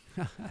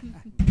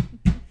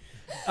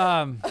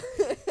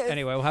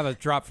 Anyway, we'll have a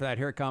drop for that.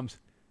 Here it comes.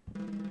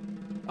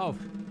 Oh,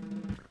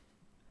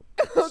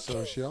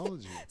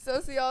 Sociology.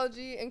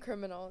 Sociology and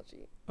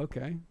criminology.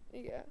 okay.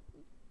 Yeah.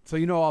 So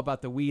you know all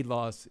about the weed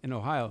laws in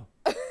Ohio.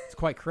 It's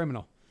quite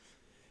criminal.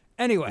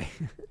 Anyway,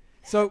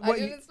 so I what?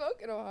 didn't smoke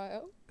in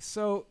Ohio.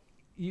 So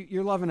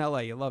you're loving LA.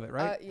 You love it,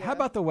 right? yeah. How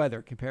about the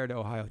weather compared to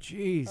Ohio?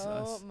 Jesus.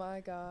 Oh my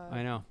God.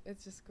 I know.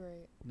 It's just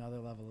great. Another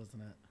level,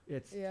 isn't it?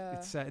 It's Yeah.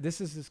 It's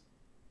this is just,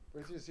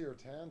 Wait till you see her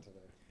tan today.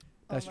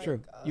 that's Oh my true.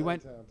 God. You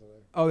went. Tan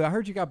today. Oh, I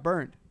heard you got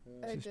burnt.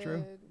 I This is did.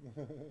 true.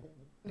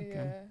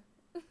 Yeah.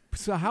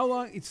 So how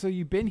long? So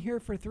you've been here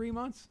for 3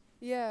 months?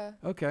 Yeah.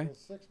 Okay. Well,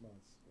 6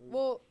 months.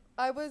 Well,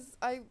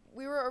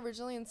 we were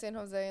originally in San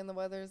Jose and the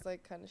weather's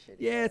like kind of shitty.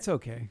 Yeah, there. it's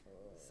okay.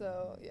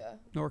 So, yeah.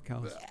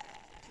 NorCal's.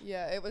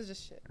 Yeah, it was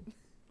just shit.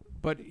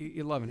 But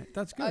you're loving it.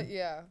 That's good.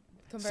 Yeah.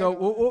 compared So to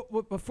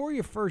Ohio. before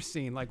your first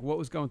scene, like what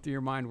was going through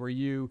your mind? Were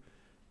you,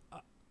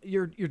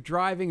 you're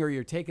driving or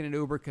you're taking an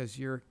Uber because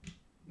you're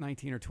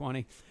 19 or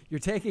 20? You're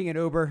taking an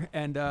Uber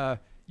and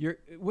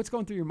what's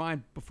going through your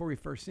mind before your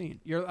first scene?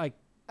 You're like,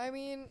 I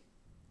mean,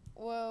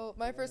 well,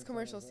 my first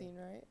commercial scene,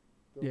 right?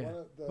 Yeah.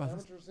 The Well,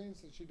 amateur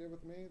scenes that she did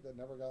with me that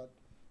never got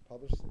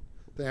published.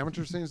 The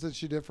amateur scenes that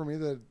she did for me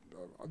that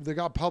they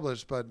got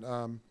published, but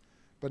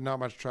not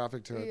much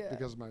traffic to it Yeah.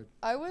 because of my.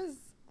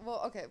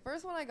 well, okay.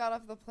 First, when I got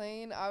off the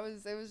plane, it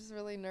was just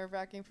really nerve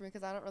wracking for me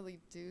because I don't really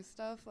do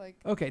stuff like.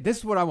 Okay, this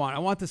is what I want. I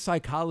want the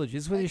psychology.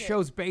 This is what the Okay.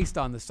 show's based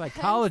on, the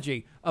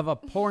psychology of a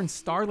porn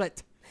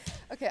starlet.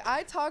 Okay,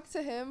 I talked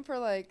to him for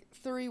like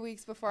 3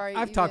 weeks before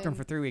I've talked to him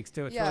for 3 weeks,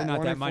 too. It's Yeah. really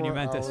not that 24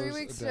 monumentous. hours. 3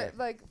 weeks a day. straight,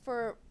 like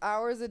for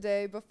hours a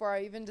day before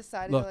I even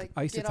decided Look, to like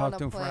I used to get talk on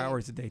to a him for plane.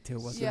 hours a day, too.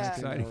 It wasn't Yeah.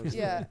 exciting. Hours a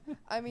Yeah,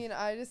 I mean,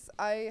 I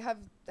have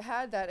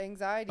had that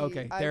anxiety.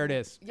 Okay, there it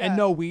is. Yeah. And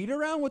no weed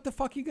around? What the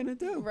fuck are you going to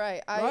do?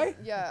 Right. Right?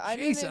 I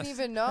didn't Jesus.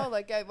 even know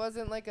like it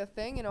wasn't like a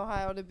thing in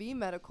Ohio to be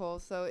medical,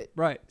 so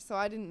Right.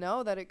 I didn't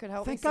know that it could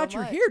help Thank me so God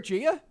you're much. here,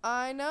 Gia.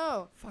 I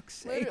know. Fuck's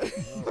sake.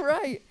 Literally.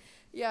 Right.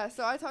 Yeah,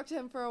 so I talked to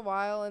him for a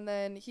while and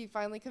then he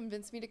finally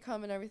convinced me to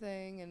come and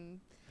everything and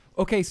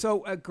Okay,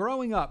 so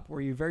growing up,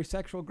 were you very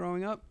sexual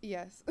growing up?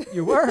 yes.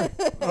 You were?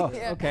 Oh,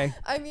 Yeah. okay.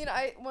 I mean,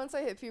 once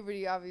I hit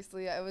puberty,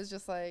 obviously, it was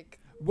just like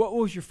What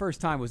was your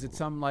first time? Was it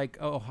some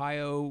like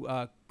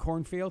Ohio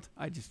cornfield?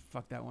 I just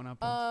fucked that one up.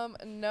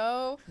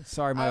 no.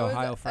 Sorry, my I was,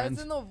 Ohio I was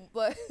friends. in the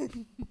like,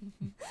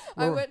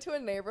 I Where- went to a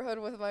neighborhood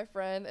with my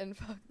friend and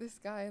fucked this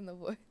guy in the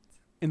woods.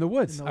 In the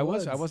woods. In the I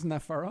woods. wasn't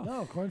that far off.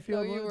 No,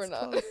 cornfield. No, you were Woods,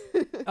 not.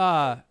 Close.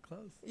 Uh,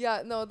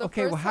 Yeah, no. The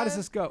okay, first well, how does time-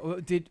 this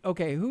go?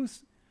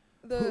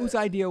 Whose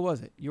idea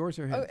was it? Yours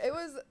or his? Oh, it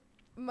was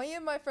me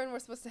and my friend were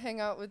supposed to hang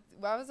out with.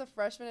 I was a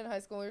freshman in high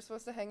school. We were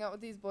supposed to hang out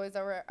with these boys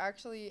that were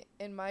actually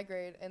in my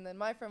grade, and then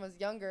my friend was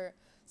younger,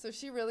 so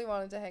she really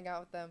wanted to hang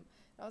out with them.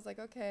 I was like,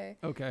 okay.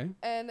 Okay.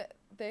 And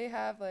they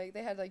had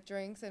like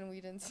drinks and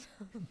weed and stuff.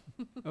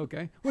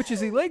 Okay. Which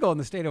is illegal in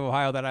the state of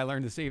Ohio that I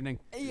learned this evening.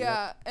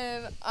 Yeah,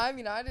 and I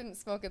mean, I didn't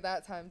smoke at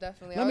that time,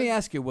 definitely. Let me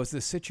ask you, was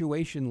the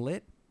situation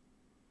lit?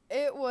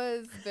 It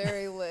was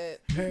very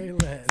lit. Very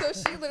lit. So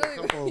she literally,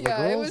 couple of the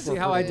yeah, it girls was. were See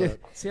how I pretty do?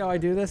 lit. See how I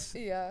do this?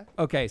 Yeah.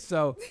 Okay,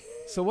 so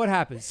what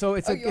happens? So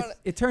it's Oh, a you wanna-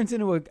 it turns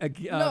into a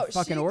No,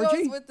 fucking she orgy.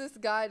 goes with this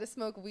guy to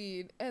smoke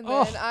weed, and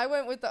Oh. then I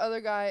went with the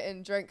other guy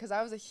and drank because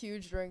I was a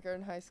huge drinker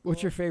in high school.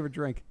 What's your favorite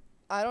drink?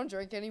 I don't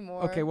drink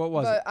anymore. Okay, what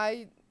was but it?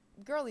 I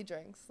girly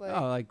drinks like,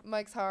 Oh, like-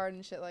 Mike's Hard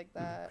and shit like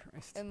that.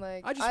 Christ. And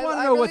like I just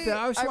wanna know what the-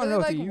 I just I wanna really know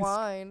what the like youth-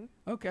 wine.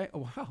 Okay.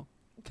 Oh, wow.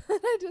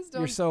 I just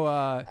don't. You're so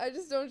I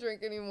just don't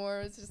drink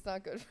anymore. It's just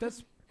not good.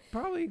 that's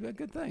probably a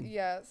good thing.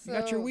 Yeah. So You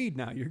got your weed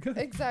now. You're good.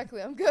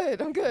 Exactly. I'm good.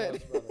 I'm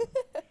good.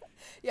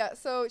 Yeah.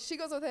 So she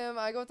goes with him.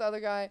 I go with the other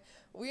guy.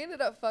 We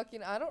ended up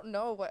fucking. I don't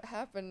know what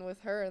happened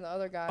with her and the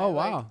other guy. Oh,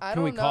 Like, wow. I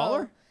Can we don't call know.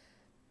 her?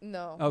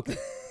 No. Okay.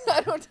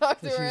 I don't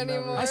talk to She's her never-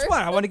 anymore. I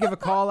swear, I want to give a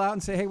call out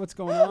and say, hey, what's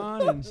going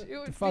on? And She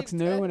would the be fuck's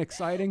new dead. and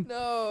exciting.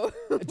 No.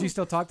 Do you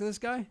still talk to this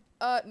guy?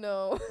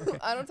 No.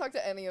 I don't talk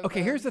to any of them.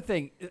 Okay, here's the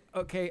thing.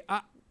 Okay,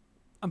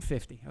 I'm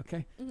 50.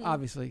 Okay, Mm-hmm.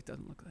 obviously it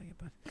doesn't look like it,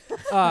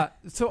 but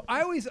so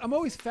I'm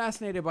always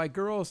fascinated by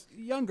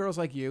young girls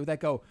like you that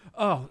go,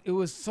 oh, it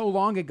was so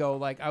long ago.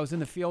 Like I was in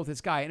the field with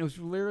this guy, and it was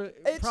literally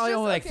It's probably just,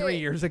 only like 3 okay,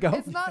 years ago.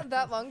 It's not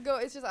that long ago.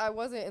 It's just I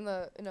wasn't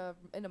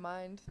in a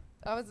mind.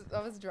 I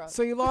was drunk.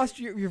 So you lost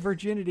your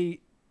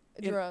virginity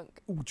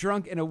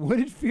drunk in a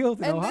wooded field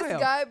in And Ohio. this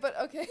guy, but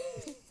okay,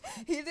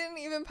 he didn't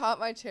even pop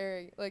my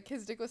cherry. Like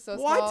his dick was so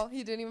What? small,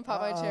 he didn't even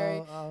pop my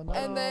cherry. Oh, no.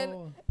 And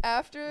then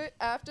after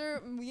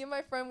me and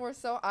my friend were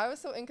I was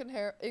so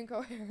incoherent.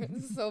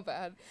 This is so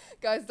bad.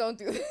 Guys, don't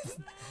do this.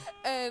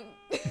 And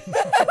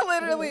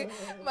literally,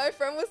 my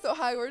friend was so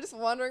high. We were just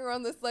wandering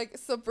around this like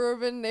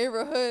suburban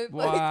neighborhood.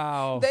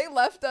 Wow. Like, they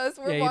left us.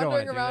 We're Yeah, you don't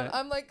wandering wanna do around. that.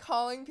 I'm like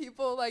calling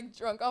people like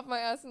drunk off my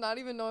ass, not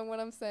even knowing what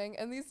I'm saying.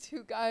 And these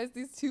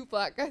two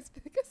black guys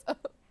pick us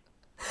up.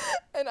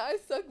 And I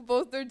suck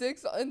both their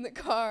dicks in the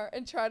car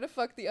and try to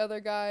fuck the other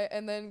guy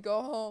and then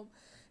go home,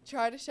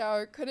 try to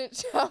shower, couldn't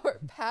shower,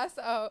 pass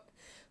out,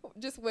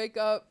 just wake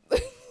up.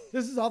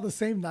 This is all the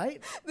same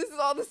night? This is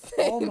all the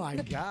same. Oh my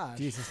gosh.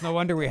 Jesus, no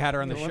wonder we had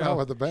her on the It went out show.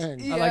 with a bang.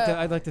 Yeah.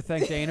 I'd like to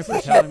thank Dana for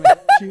telling me.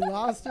 She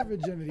lost her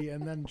virginity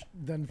and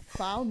then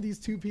found these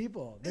two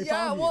people. They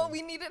Yeah, found well, you.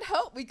 we needed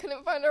help. We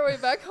couldn't find our way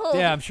back home.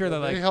 Yeah, I'm sure they're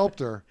They like, helped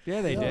her.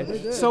 yeah, they No, did.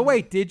 they did. So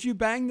wait, did you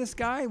bang this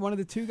guy? One of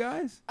the two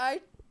guys? I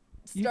What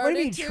do you started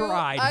mean to.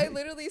 tried? I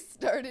literally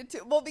started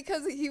to. Well,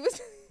 because he was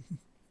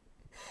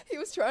he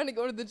was trying to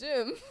go to the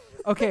gym.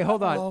 Okay,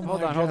 hold on, Oh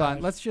hold my on, hold on.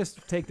 gosh. Let's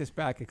just take this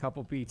back a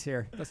couple beats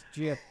here. Let's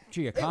Gia,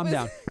 calm was-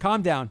 down.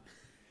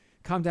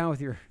 Calm down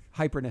with your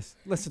hyperness.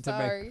 Listen to me.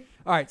 Sorry.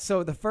 All right,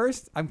 so the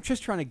first, I'm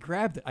just trying to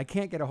grab it. I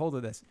can't get a hold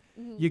of this.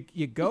 Mm-hmm.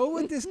 You go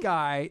with this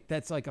guy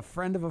that's like a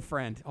friend of a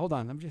friend. Hold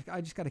on,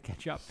 I just got to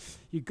catch up.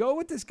 You go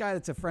with this guy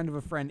that's a friend of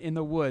a friend in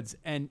the woods,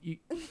 and he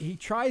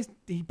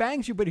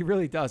bangs you, but he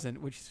really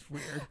doesn't, which is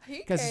weird He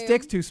because his came.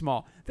 dick's too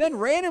small. Then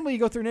randomly you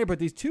go through a neighborhood.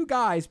 These two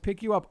guys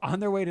pick you up on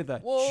their way to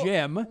the Well,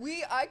 gym. And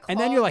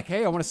then you're called- like,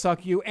 hey, I want to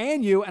suck you,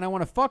 and I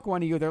want to fuck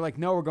one of you. They're like,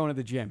 no, we're going to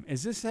the gym.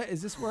 Is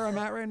this where I'm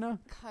at right now?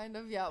 Kind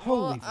of, yeah.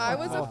 Holy Well, I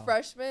was fuck. a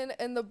freshman,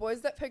 and the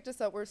boys that picked us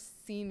up were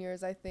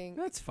seniors, I think.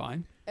 That's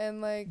fine.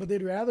 And like But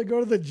they'd rather go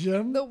to the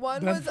gym. the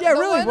one than- was Yeah, the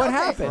really, one- what okay,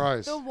 happened?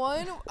 Christ. The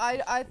one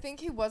I think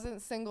he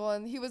wasn't single,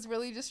 and he was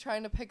really just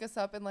trying to pick us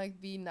up and like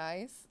be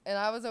nice. And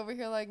I was over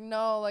here like,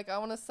 no, like I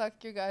want to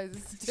suck your guys'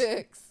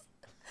 dicks.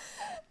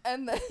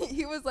 And then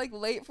he was like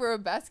late for a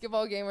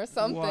basketball game or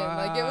something.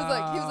 Like it was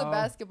like he was a Wow.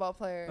 basketball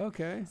player.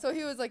 Okay. So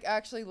he was like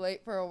actually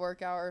late for a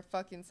workout or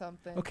fucking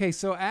something. Okay,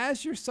 so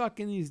as you're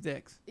sucking these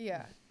dicks,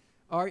 Yeah.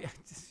 are you,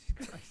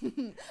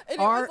 And it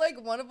Are- was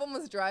like one of them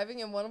was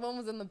driving and one of them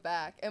was in the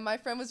back, and my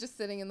friend was just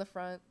sitting in the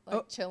front, like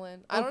Oh.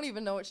 chilling. I Oh. don't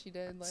even know what she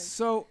did. Like,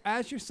 so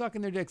as you're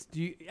sucking their dicks, do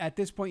you at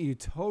this point you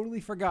totally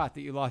forgot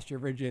that you lost your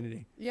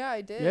virginity? yeah,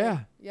 I did.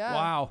 Yeah. Yeah.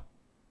 Wow.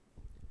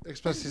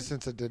 Especially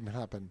since it didn't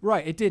happen.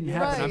 Right, it didn't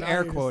happen. Right. I'm Now air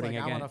you're just quoting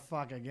like, I again. want to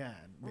fuck again.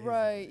 basically.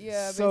 Right.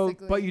 Yeah. So,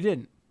 basically. but you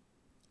didn't.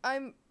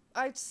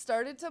 I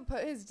started to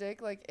put his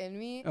dick like in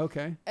me,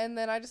 Okay. and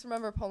then I just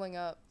remember pulling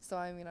up. So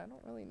I mean, I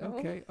don't really know.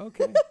 Okay.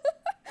 Okay.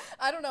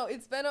 I don't know.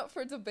 It's been up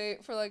for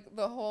debate for like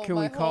the whole. Can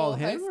my we call whole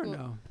high him or school.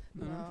 no?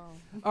 No.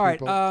 All right.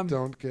 People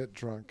don't get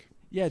drunk.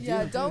 Yeah.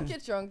 Yeah. do- Don't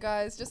get drunk,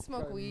 guys. Just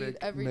smoke weed make,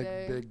 every make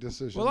day. big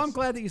decisions. Well, I'm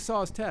glad that you saw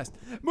his test.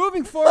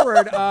 Moving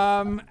forward,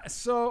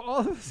 so all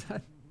of a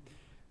sudden,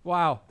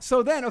 wow.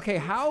 So then, okay,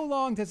 how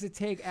long does it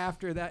take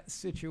after that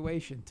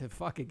situation to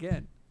fuck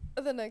again?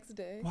 The next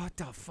day. What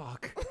the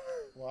fuck?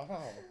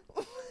 Wow.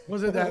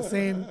 Was it that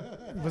same?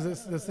 Was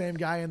it the same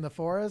guy in the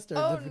forest? Or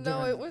Oh different, no,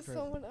 different it was person?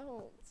 someone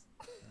else.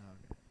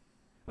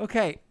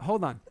 Okay,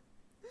 hold on.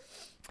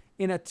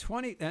 In a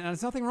 20, and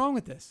there's nothing wrong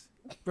with this.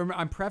 Remember,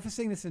 I'm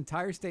prefacing this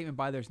entire statement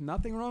by there's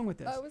nothing wrong with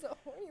this. I was a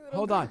horny little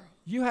Hold girl. on.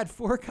 You had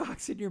 4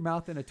 cocks in your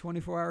mouth in a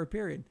 24-hour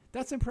period.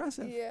 That's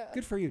impressive. Yeah.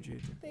 Good for you,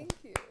 Juju. Thank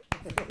you.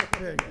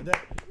 Very good. That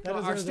Well,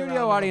 our deserves a round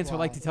studio of audience would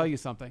like to applause. tell you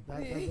something.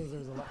 That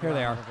deserves a Here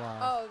they round are. of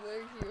applause. Oh,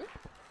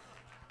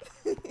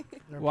 thank you.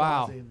 They're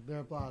Wow. applauding. They're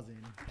applauding.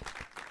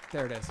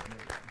 There it is.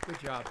 Good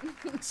job.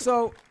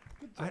 So,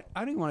 I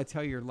don't even want to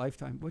tell your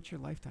lifetime. What's your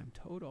lifetime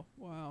total?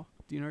 Wow.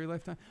 Do you know your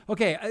lifetime?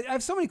 Okay, I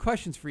have so many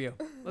questions for you.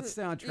 Let's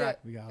stay on track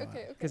We got a lot. Okay.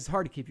 Okay. because it's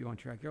hard to keep you on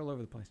track. You're all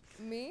over the place.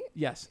 Me?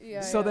 Yes.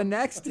 Yeah, So I the am.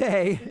 next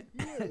day,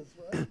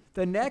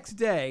 the next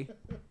day,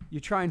 you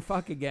try and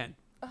fuck again.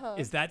 Uh-huh.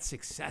 Is that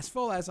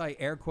successful? As I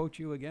air quote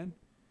you again.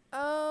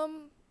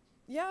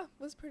 Yeah,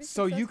 was pretty.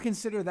 So you successful.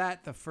 consider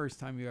that the first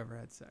time you ever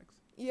had sex?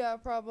 Yeah,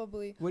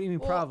 probably. What do you mean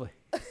Well, probably?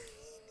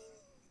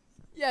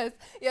 Yes.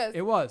 Yes.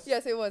 It was.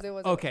 Yes, it was. It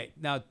was. Okay.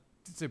 Now,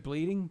 is it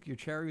bleeding? Your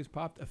cherry was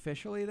popped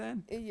officially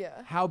then?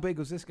 Yeah. How big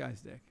was this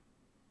guy's dick?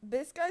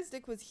 This guy's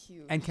dick was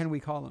huge. And can we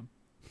call him?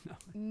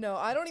 No,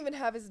 I don't even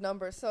have his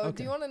number. So Okay.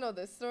 do you want to know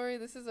this story?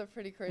 This is a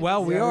pretty crazy.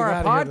 Well, we Yeah, are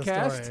a gotta hear the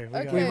podcast. story.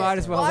 Okay. We might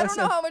as well Well, I don't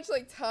know listen. how much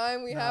like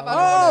time we have. No. I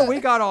don't Oh, wanna- we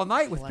got all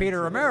night with Peter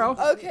Plenty. Romero.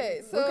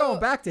 Okay, so We're going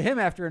back to him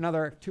after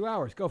another 2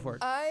 hours. Go for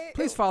it.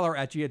 Please follow her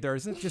at Gia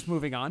Durza. Just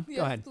moving on. Yes,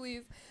 Go ahead.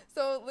 please.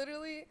 So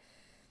literally,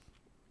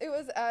 it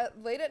was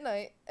at late at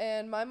night,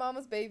 and my mom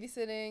was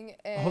babysitting.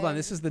 And Hold on.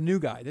 This is the new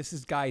guy. This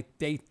is guy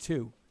day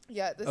 2.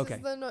 yeah. This okay.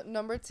 is the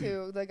number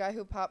 2, the guy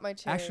who popped my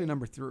cherry. Actually,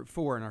 number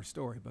 4 in our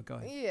story, but go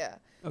ahead. Yeah.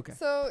 Okay.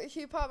 So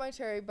he popped my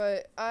cherry,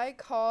 but I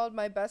called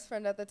my best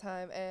friend at the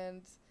time,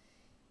 and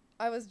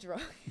I was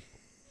drunk.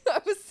 I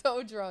was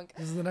so drunk.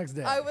 This is the next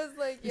day. I was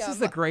like, This yeah. is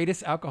the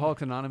greatest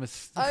Alcoholics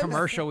Anonymous I was-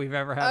 commercial we've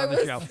ever had I on the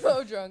was show.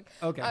 so drunk.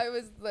 Okay. I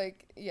was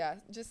like, yeah,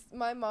 just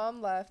my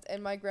mom left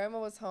and my grandma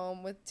was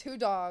home with 2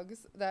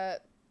 dogs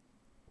that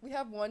we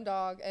have 1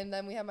 dog and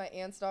then we have my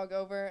aunt's dog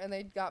over and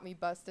they got me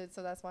busted.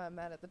 So that's why I'm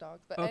mad at the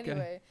dogs. But Okay.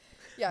 anyway,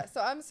 yeah,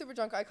 so I'm super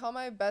drunk. I call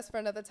my best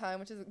friend at the time,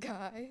 which is a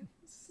guy.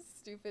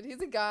 Stupid.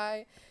 He's a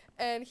guy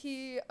and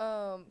he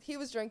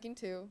was drinking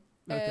too.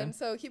 Okay. And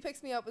so he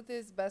picks me up with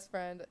his best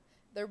friend.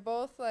 They're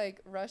both like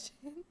Russian.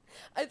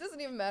 It doesn't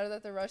even matter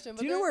that they're Russian. But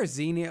Do you know they're- where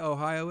Xenia,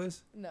 Ohio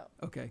is? No.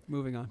 Okay,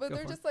 moving on. But Go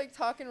they're for just like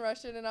talking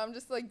Russian, and I'm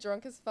just like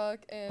drunk as fuck,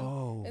 and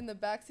Oh. in the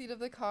backseat of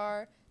the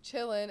car,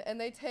 chilling, and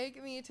they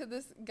take me to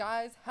this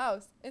guy's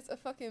house. It's a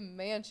fucking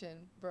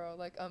mansion, bro,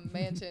 like a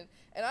mansion.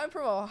 And I'm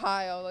from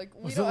Ohio, like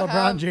we was it don't LeBron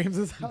have.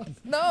 James's house?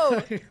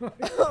 No,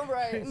 oh,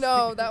 right,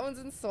 no, that one's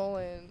in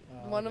Solon.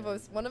 Oh, one of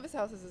okay. his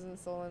houses is in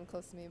Solon,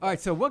 close to me. All but- right,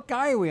 so what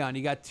guy are we on?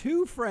 You got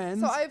 2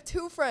 friends. So I have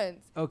 2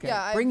 friends. Okay,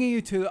 Yeah, I have bringing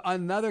you to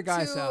another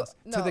guy's two- house.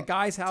 To no, the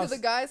guy's house. To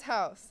the guy's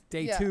house.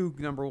 Day Yeah. 2,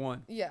 number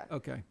 1. Yeah.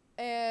 Okay.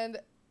 And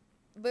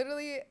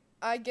literally,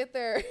 I get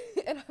there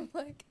and I'm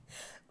like,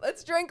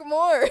 let's drink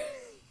more.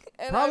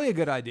 And Probably I'm- a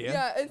good idea.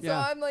 Yeah, and so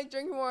I'm like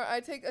drinking more. I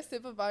take a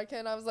sip of vodka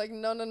and I was like,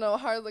 no,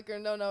 hard liquor,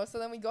 no. So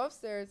then we go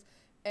upstairs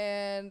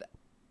and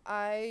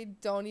I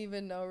don't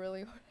even know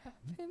really what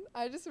happened.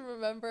 I just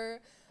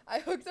remember I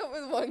hooked up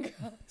with one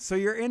guy. So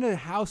you're in a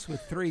house with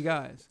 3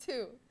 guys.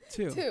 2.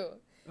 2. 2.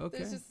 Okay.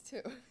 There's just 2.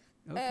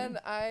 okay. And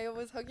I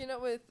was hooking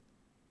up with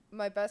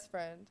my best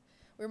friend.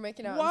 We were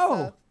making out Whoa.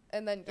 and stuff.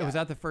 And then, Was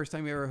that the first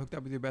time you ever hooked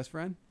up with your best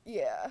friend?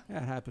 yeah.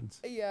 That happens.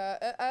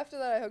 Yeah. After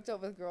that, I hooked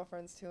up with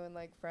girlfriends too and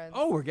like friends.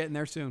 Oh, we're getting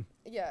there soon.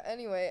 Yeah.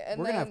 Anyway, and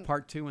We're then going to have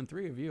part 2 and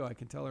 3 of you, I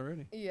can tell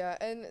already. yeah,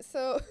 and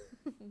so,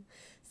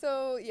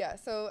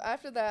 so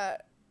after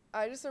that,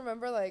 I just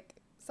remember like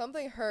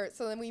something hurt.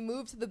 So then we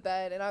moved to the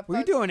bed, and I. Were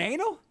you doing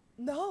anal?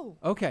 No.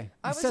 Okay.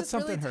 I You was said just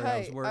something really to her.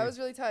 tight. I was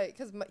really tight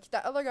because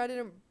that other guy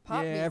didn't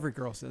pop yeah, me. every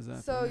girl says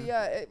that. So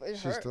yeah, it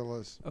She hurt. still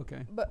is.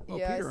 Okay. But Well,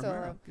 yeah, Peter I saw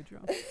Romero. him. Good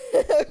job.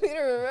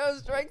 Peter Romero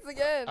strikes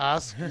again.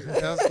 Ask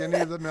any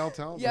of the male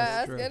talent. Yeah, That's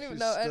ask true. anyone. She's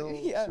No, still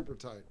yeah. super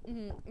tight.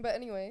 But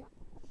anyway,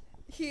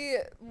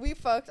 we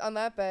fucked on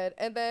that bed,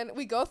 and then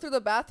we go through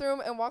the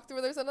bathroom and walk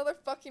through. There's another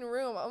fucking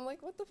room. I'm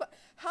like, what the fuck?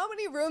 How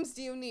many rooms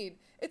do you need?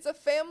 It's a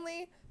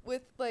family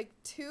with like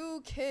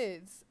 2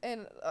 kids,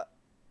 and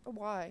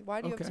why?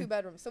 Why do you have Okay. 2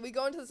 bedrooms? So we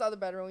go into this other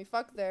bedroom. We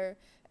fuck there,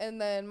 and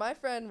then my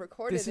friend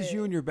recorded This is it.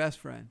 you and your best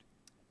friend.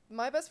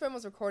 My best friend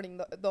was recording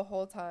the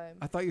whole time.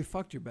 I thought you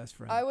fucked your best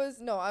friend. I was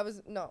no. I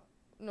was no.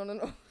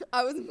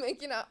 I was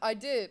making out. I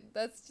did.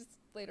 That's just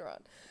later on.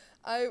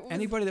 I was,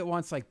 Anybody that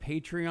wants like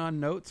Patreon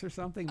notes or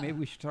something, maybe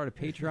we should start a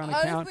Patreon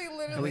account. honestly, And we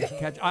literally, can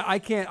catch. I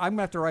can't. I'm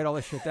gonna have to write all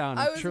this shit down.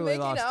 I I'm was truly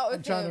making lost. out I'm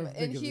with trying him, to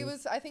think and of he this.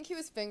 was. I think he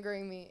was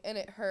fingering me, and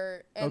it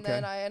hurt. And Okay.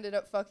 then I ended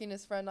up fucking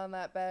his friend on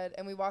that bed,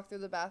 and we walked through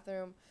the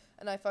bathroom,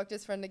 and I fucked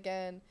his friend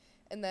again,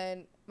 and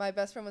then my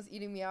best friend was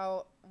eating me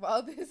out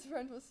while his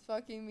friend was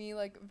fucking me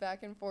like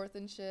back and forth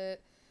and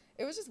shit.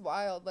 It was just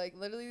wild. Like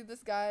literally,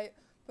 this guy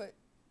put.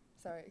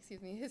 Sorry,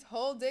 excuse me. His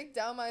whole dick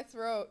down my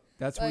throat.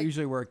 That's like-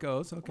 usually where it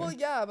goes. Okay. Well,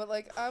 yeah, but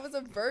like I was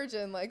a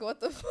virgin. Like what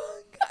the fuck?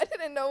 I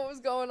didn't know what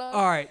was going on.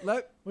 all right.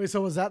 Wait, so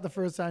was that the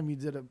first time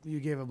you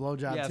gave a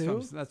blowjob Yeah,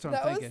 too? that's what I'm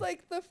That thinking. was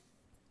like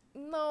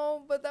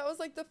no, but that was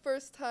like the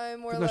first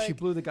time where no, like she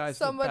blew the guy's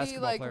somebody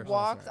basketball like players.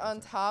 walked Sorry,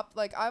 on sorry. top.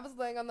 Like I was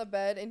laying on the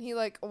bed and he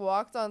like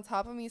walked on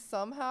top of me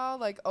somehow,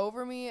 like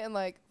over me and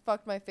like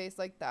fucked my face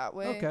like that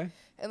way. Okay.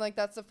 And like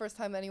that's the first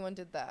time anyone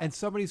did that. And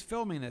somebody's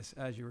filming this,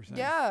 as you were saying.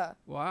 yeah.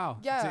 Wow.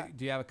 Yeah.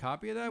 Do you have a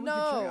copy of that? We could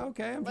show you? No.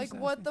 Okay. I'm Like just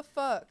what asking. the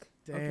fuck?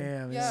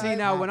 Damn. Yeah, See, I-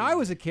 now when I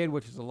was a kid,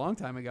 which is a long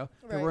time ago,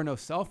 there Right. were no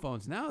cell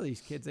phones. Now these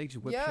kids, they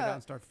just whip shit out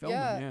and start filming.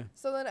 Yeah.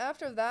 So then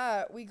after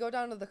that, we go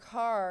down to the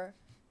car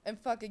and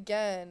fuck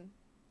again.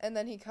 And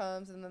then he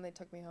comes and then they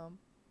took me home.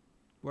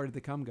 Where did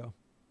the cum go?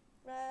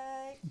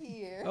 Right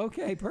here.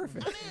 Okay,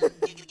 perfect.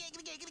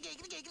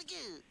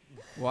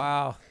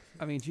 Wow.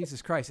 I mean,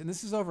 Jesus Christ. And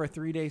this is over a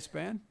 3-day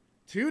span?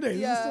 2 days.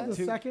 Yeah. This is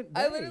the second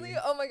day. I literally,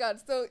 oh my god.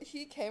 So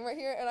he came right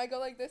here and I go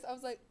like this. I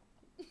was like,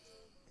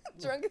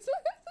 drunk as fuck.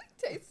 I was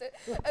like, taste it.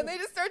 And they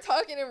just start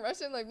talking in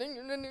Russian, like,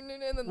 and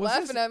then Was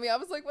laughing this- at me. I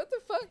was like, what the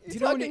fuck? Do You you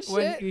know talking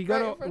when shit you right go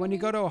in to front when of you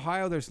me? go to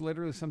Ohio, there's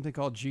literally something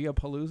called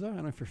Geopalooza. I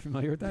don't know if you're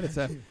familiar with that. It's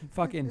a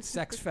fucking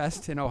sex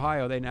fest in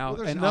Ohio. They now Well,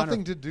 there's in nothing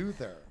honor, to do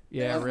there.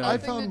 yeah, There's really. I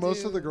nothing found to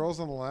most of the do. girls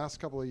in the last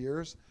couple of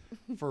years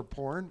for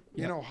porn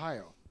in Yep.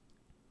 Ohio.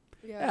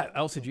 Yeah,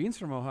 Elsa Jean's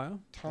from Ohio.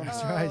 Tons.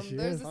 That's right, she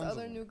There's is. this Tons of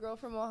other them. new girl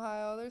from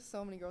Ohio. There's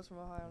so many girls from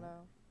Ohio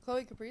now.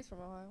 Chloe Caprice from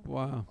Ohio.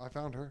 Wow, I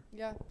found her.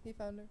 Yeah, he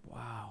found her.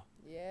 wow.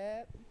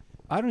 Yep.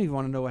 I don't even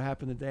want to know what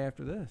happened the day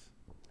after this.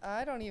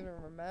 I don't even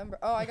remember.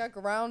 Oh, I got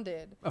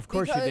grounded. Of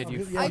course you did. You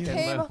Because I fucking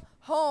came live.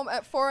 home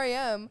at 4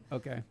 a.m.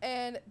 Okay.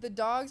 and the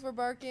dogs were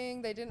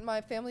barking. My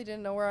family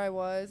didn't know where I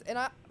was, and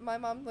my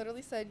mom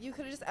literally said, "You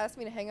could have just asked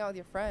me to hang out with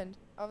your friend."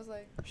 I was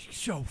like,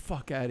 Show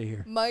fuck out of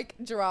here. mic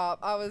drop.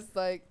 I was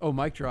like Oh,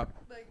 mic drop.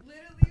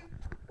 literally,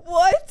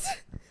 what?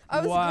 I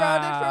was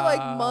grounded for like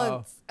Wow.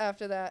 months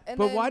after that. And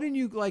But then, why didn't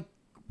you like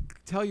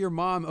tell your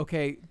mom,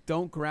 okay,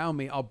 don't ground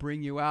me. I'll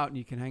bring you out and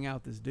you can hang out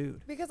with this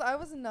dude. Because I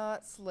was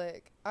not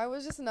slick. I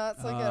was just not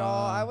slick at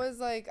all. I was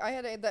like, I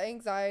had the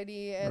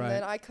anxiety, and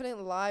then Right. I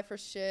couldn't lie for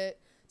shit.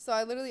 So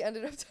I literally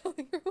ended up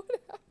telling her what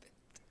happened.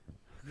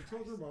 You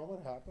told your mom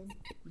what happened?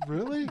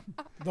 Really?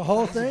 The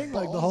whole thing,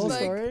 like the whole Like,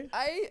 story.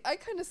 I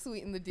kind of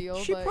sweetened the deal.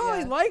 She but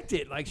probably yeah. liked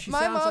it. Like she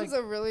My sounds mom's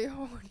like. a really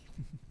horny.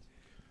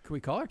 Can we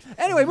call her?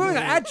 Anyway, moving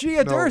on. At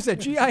Gia No. Durza,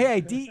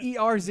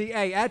 Giaderza.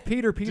 At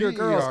Peter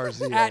Girls.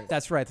 DERZA. At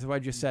that's right. That's what I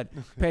just said.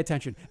 Pay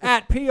attention.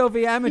 At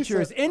POV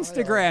Amateurs. said,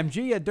 Instagram.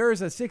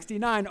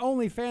 Giaderza69.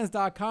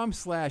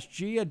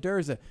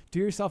 OnlyFans.com/Giaderza. Do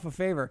yourself a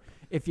favor.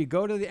 If you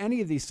go to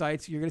any of these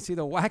sites, you're going to see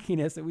the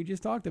wackiness that we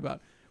just talked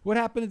about. What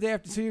happened the day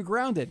after? So you're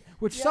grounded,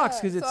 which sucks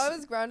because it's. So I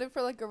was grounded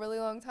for like a really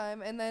long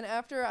time, and then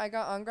after I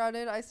got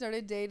ungrounded, I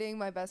started dating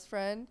my best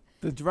friend.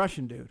 the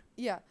Russian dude.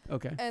 Yeah,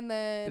 Okay. and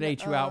then It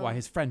ate you out while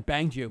his friend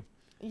banged you.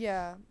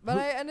 Yeah, but Who-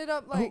 I ended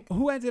up like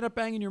Who ended up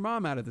banging your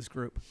mom out of this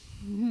group?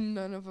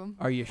 none of them.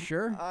 Are you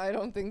sure? I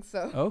don't think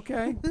so.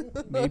 Okay.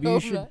 Maybe you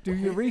hope should not. do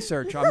your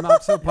research. I'm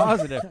not so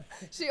positive.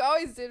 She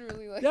always did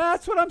really like. Yeah,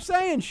 that's what I'm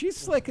saying. She's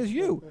slick as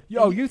you.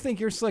 Yo, you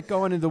think you're slick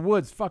going in the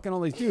woods, fucking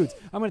all these dudes.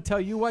 I'm going to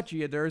tell you what,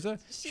 Gia Durza.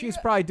 She's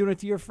probably doing it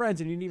to your friends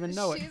and you didn't even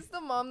know it. She's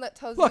the mom that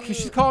tells Look, you.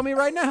 she's calling me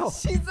right now.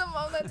 She's the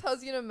mom that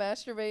tells you to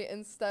masturbate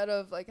instead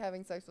of like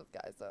having sex with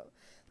guys. So,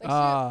 like,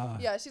 Ah.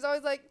 yeah, she's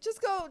always like,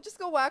 just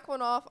go whack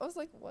one off. I was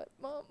like, what,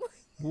 mom?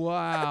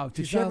 Wow.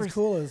 She Did she ever sounds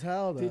cool as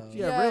hell, though. Did-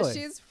 Yeah, really.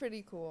 she's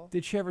pretty cool.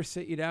 Did she ever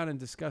sit you down and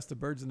discuss the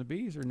birds and the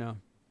bees or no?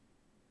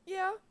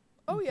 Yeah.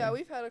 Oh yeah, Okay.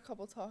 we've had a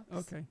couple talks.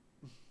 Okay.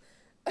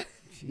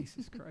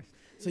 Jesus Christ.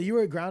 So you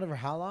were grounded for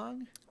how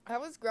long? I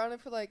was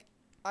grounded for like,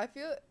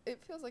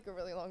 it feels like a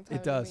really long time.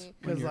 It does. To me.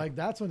 When Because you're- like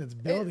that's when it's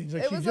building. it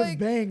Like she was just like-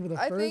 banged for the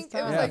I first think it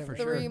time. was Yeah, like for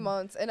 3 sure.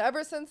 months, and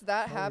ever since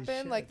that Holy happened,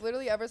 shit. like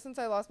literally ever since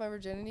I lost my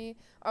virginity,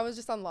 I was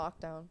just on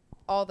lockdown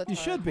all the time. You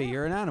should be.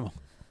 You're an animal.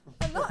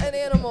 I'm not an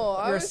animal.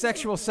 I You're a was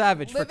sexual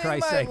savage, for living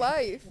Christ's my sake.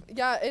 life.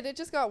 Yeah, and it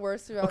just got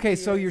worse throughout. Okay,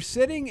 the so years. you're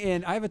sitting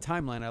in. I have a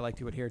timeline I like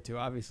to adhere to.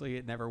 Obviously,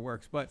 it never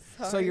works, but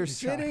so Sorry. you're You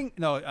try. sitting.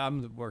 No,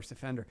 I'm the worst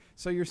offender.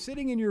 So you're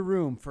sitting in your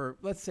room for,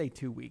 let's say,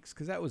 2 weeks,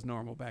 because that was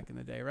normal back in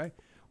the day, right?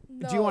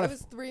 No, Do you want it to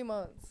was 3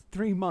 months.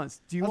 3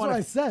 months? Do you That's want what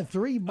I to? said.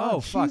 3 months. Oh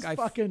fuck! She's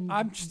fucking.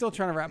 I'm still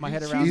trying to wrap my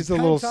head around. He's a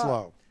little pent up.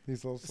 slow.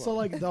 He's a little slow. So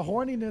like the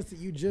horniness that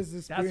you just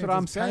experienced. what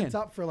I'm is pent saying.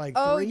 up for like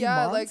Oh 3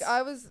 yeah, months. like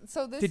I was.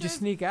 So this Did you is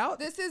sneak out?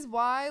 this is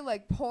why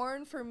like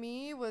porn for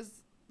me was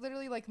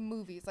literally like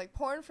movies. Like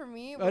porn for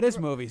me. Oh, it is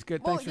movies.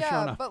 Good. Well, Thanks for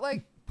showing yeah, up. but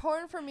like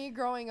porn for me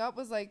growing up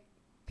was like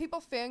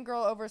people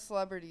fangirl over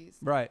celebrities.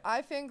 Right.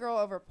 I fangirl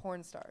over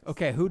porn stars.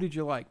 Okay. Who did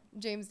you like?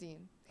 James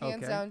Dean, hands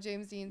Okay. down,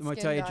 James Dean. I'm gonna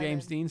Skin tell you a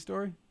James Diamond. Dean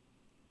story.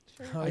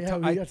 Sure. Oh, I, yeah, ta-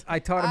 we I, got- I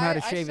taught him how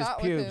to I shave his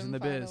shot with pubes him in the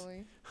biz.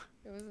 finally.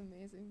 It was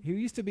amazing. He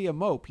used to be a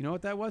mope. You know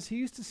what that was? He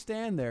used to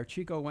stand there,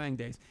 Chico Wang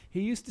days. He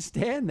used to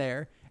stand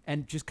there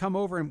and just come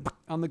over and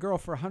on the girl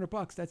for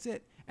 $100. That's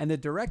it. And the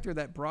director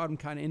that brought him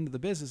kind of into the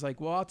business, like,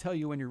 well, I'll tell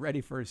you when you're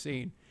ready for a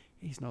scene.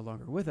 He's no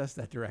longer with us,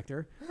 that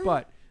director.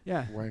 But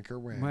yeah, Wanker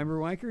Wang. remember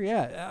Wanker?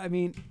 Yeah, I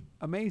mean,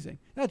 amazing.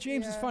 Now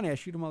James is Yeah. funny. I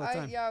shoot him all the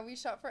time. Yeah, we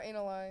shot for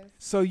Analyze.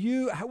 So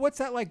what's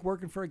that like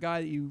working for a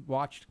guy that you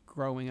watched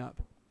growing up?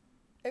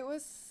 It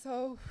was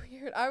so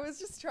weird. I was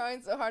just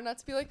trying so hard not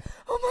to be like,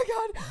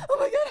 oh my god,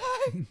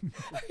 hi,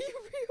 are you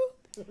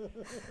real?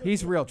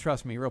 He's real.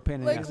 Trust me, real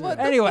pain in Like, the ass. what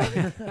the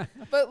Anyway,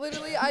 But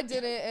literally, I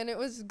did it, and it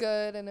was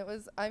good, and it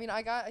was. I mean,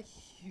 I got a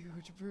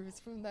huge bruise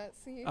from that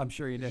scene. I'm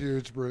sure you did.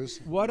 Huge Bruce.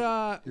 What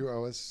You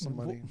owe us some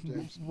money,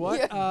 James. What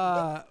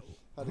Yeah.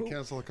 Had to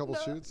cancel a couple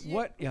shoots.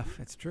 What? Yeah,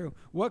 it's true.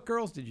 What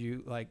girls did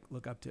you like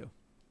look up to?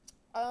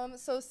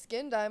 So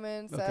Skin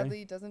Diamond Okay.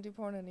 sadly doesn't do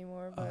porn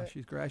anymore, but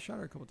She's great. I shot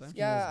her a couple times.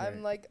 yeah, is I'm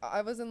great. like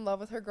I was in love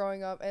with her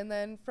growing up, and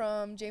then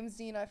from James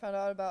Dean, I found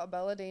out about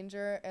Bella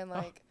Danger, and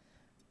like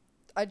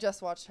I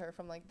just watched her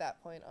from like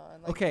that point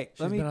on. Like, Okay,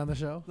 She's been on the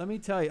show. let me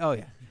tell you. Oh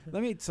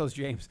yeah, so's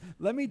James.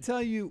 Let me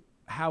tell you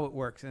how it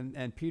works,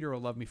 and Peter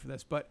will love me for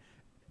this. But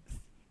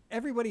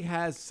everybody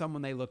has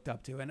someone they looked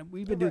up to, and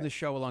we've been doing Right. this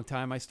show a long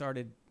time. I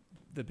started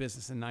the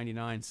business in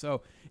 '99,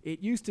 so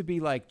it used to be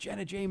like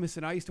Jenna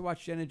Jameson. I used to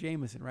watch Jenna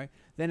Jameson, right?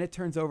 Then it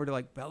turns over to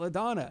like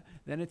Belladonna.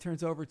 Then it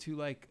turns over to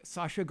like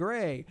Sasha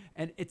Grey,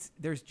 and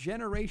there's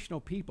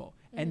generational people.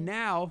 And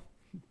now,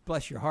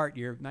 bless your heart,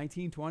 you're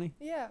 19, 20.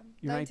 Yeah,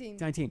 You're 19.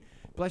 19.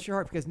 Bless your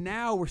heart, because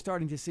now we're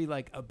starting to see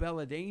like a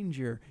Bella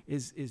Danger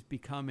is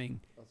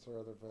becoming. That's our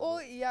other favorite.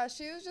 Well, yeah,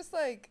 she was just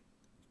like,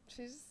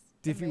 she's.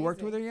 Have you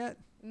worked with her amazing. yet?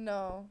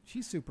 No.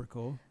 She's super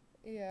cool.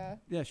 Yeah.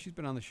 Yeah, she's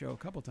been on the show a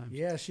couple times.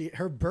 Yeah,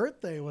 her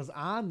birthday was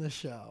on the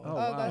show. Oh,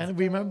 wow. that's And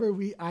we cool. remember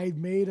I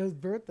made a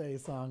birthday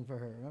song for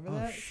her. Remember Oh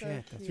that?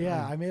 shit, that's cute.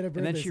 Yeah, funny. I made a birthday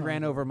And then she song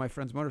ran for over my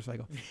friend's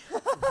motorcycle.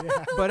 her.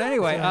 Yeah. But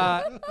anyway,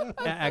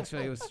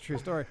 actually, it was a true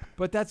story.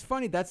 But that's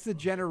funny. That's the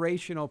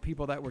generational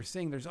people that we're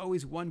seeing. There's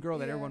always one girl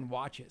that Yeah. everyone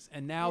watches.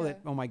 And now that,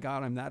 Yeah. oh my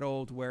God, I'm that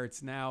old where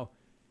it's now,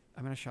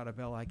 I mean, I shot a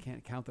Bella. I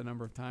can't count the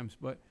number of times.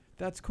 But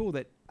that's cool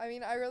that, I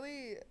mean,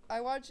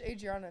 I watch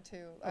Adriana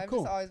too. I've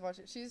cool. just always watched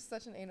it. She's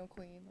such an anal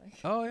queen. Like,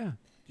 oh yeah,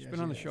 she's Yeah, been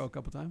she on the is. show a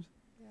couple times.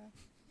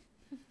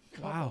 yeah.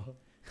 Wow.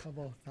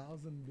 Couple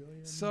thousand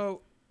billion.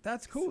 So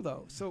that's cool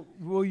though. So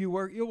you'll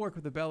work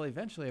with the Bella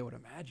eventually, I would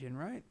imagine,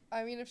 right?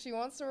 I mean, if she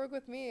wants to work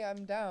with me,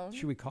 I'm down.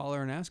 Should we call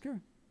her and ask her?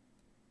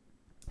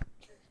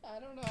 I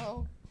don't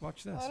know.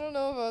 Watch this. I don't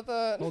know about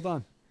that. Hold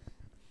on.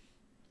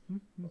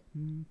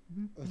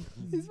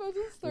 He's about to We're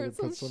gonna start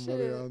some put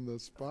somebody shit. on the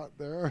spot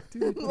there.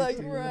 Like,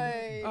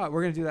 right. Oh,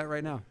 we're gonna do that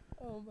right now.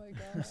 Oh my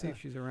god. See if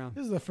she's around.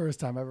 This is the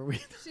first time ever we.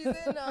 She's in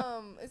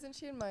isn't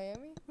she in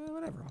Miami? Well,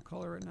 whatever. I'll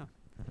call her right now.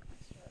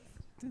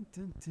 Dun,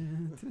 dun,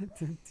 dun, dun,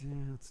 dun,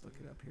 dun. Let's look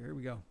it up here. Here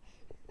we go.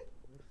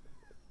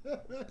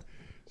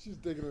 She's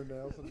digging her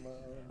nails in my arm.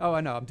 Oh,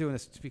 I know. I'm doing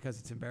this just because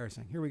it's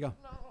embarrassing. Here we go.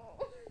 No.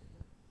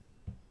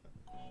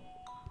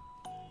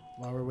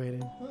 While we're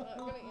waiting. I'm not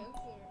gonna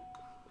answer.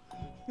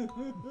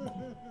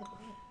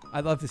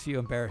 I'd love to see you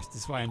embarrassed.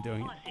 This is why I'm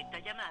doing it.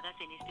 Acepta llamadas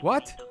en este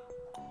What? momento.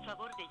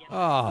 Favor de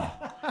llamar.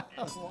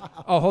 Oh.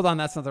 Oh, hold on.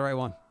 That's not the right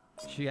one.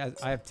 I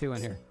have two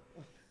in here.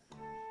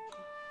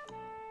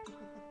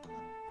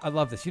 I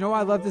love this. You know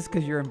why I love this?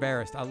 Because you're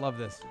embarrassed. I love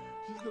this.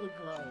 She's gonna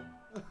cry.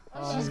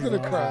 Oh, She's gonna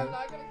no. I'm cry.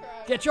 not gonna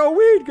cry. Get your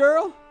weed,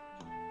 girl.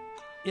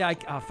 Yeah,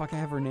 fuck, I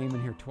have her name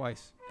in here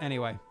twice.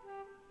 Anyway.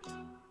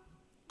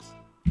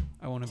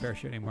 I won't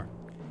embarrass you anymore.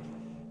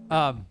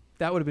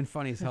 That would have been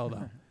funny as hell,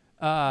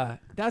 though.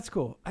 That's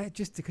cool.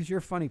 Just because you're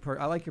a funny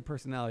I like your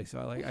personality,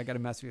 so I got to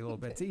mess with you a little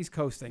bit. It's the East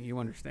Coast thing, you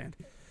understand.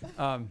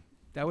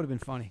 That would have been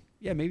funny.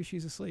 Yeah, maybe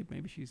she's asleep.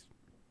 Maybe she's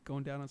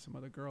going down on some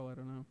other girl. I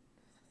don't know.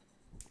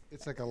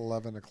 It's like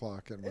 11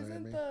 o'clock in Isn't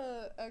Miami.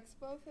 the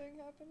expo thing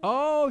happening?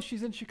 Oh,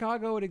 she's in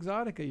Chicago at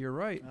Exotica. You're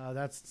right.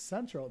 That's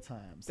Central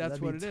Time. So That's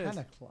that'd what be it is. 10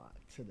 o'clock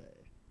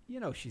today. You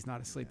know she's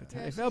not asleep at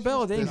 10. Yeah, If she's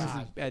Bella busy. Davis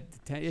is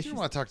at 10, She yeah, didn't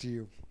want to talk to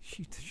you.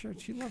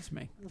 she loves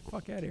me. Get the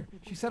fuck out of here.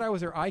 She said I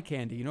was her eye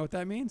candy. You know what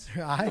that means?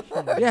 Eye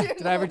candy. Yeah.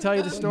 Did I ever tell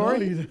you the story?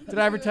 No, you didn't. Did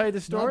I ever tell you the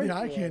Not story? the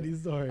eye candy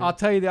story. I'll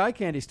tell you the eye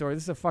candy story.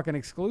 This is a fucking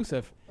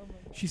exclusive. Oh my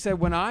God. She said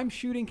when I'm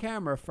shooting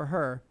camera for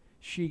her,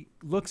 she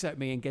looks at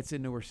me and gets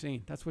into her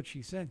scene. That's what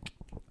she said.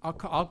 I'll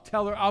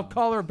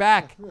call her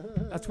back.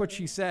 That's what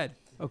she said.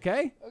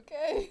 Okay?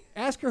 Okay.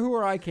 Ask her who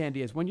her eye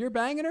candy is. When you're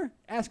banging her,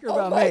 ask her Oh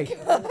about my me.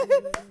 God.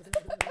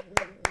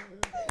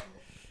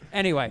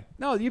 Anyway,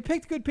 no, you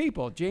picked good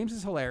people. James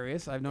is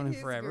hilarious. I've known him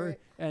He's forever. great.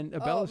 And Oh,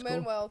 Abella's cool.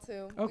 Manuel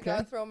too. We Okay.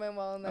 gotta throw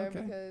Manuel in there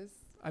Okay. because.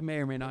 I may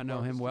or may not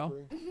know him well.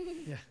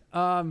 Dupree.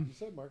 Um, You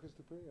said Marcus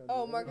Dupree.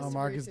 Oh, Marcus. Oh, Dupree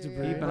Marcus too, Dupree.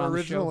 He's Yeah. been In on her the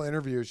original show.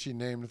 interview, she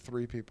named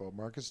 3 people: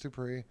 Marcus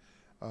Dupree,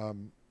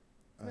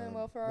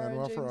 Manuel Ferrara and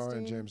Manuel James Ferrara,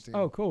 and Dean. James Dean.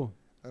 oh, cool.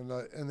 And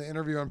in the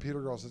interview on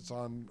Peter Girls, it's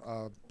on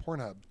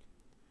Pornhub.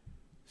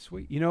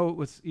 Sweet. You know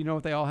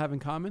what they all have in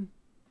common?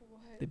 What?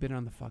 They've been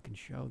on the fucking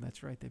show.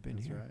 That's right. They've been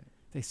That's here. right.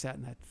 They sat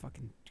in that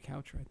fucking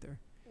couch right there.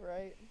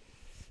 Right.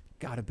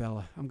 God,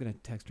 Abella. I'm going to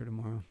text her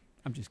tomorrow.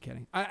 I'm just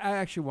kidding. I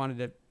actually wanted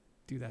to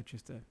do that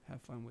just to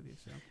have fun with you.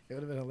 So It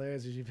would have been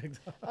hilarious if you picked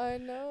up. I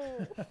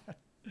know.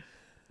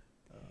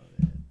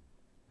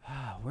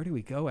 where do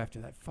we go after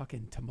that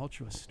fucking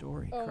tumultuous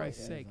story? Oh my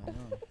Christ's God. sake. I know.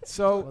 Well,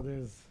 So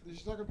there's.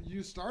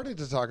 You started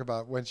to talk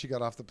about when she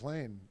got off the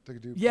plane to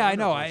do. yeah, I porn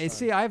know. her I first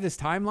see. time. I have this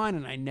timeline,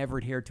 and I never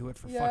adhered to it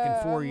for Yeah,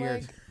 fucking 4 I'm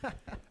years. like-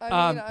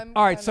 I mean, I'm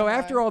All right. kinda So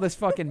after high. all this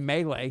fucking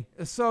melee,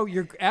 so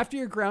after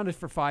you're grounded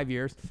for 5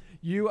 years,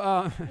 you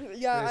Yeah,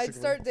 I'd Basically.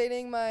 start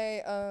dating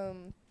my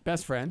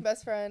best friend,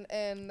 best friend,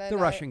 and then the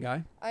Russian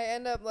guy. I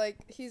end up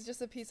like he's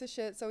just a piece of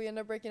shit, so we end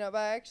up breaking up.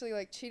 I actually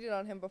like cheated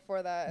on him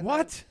before that. and then-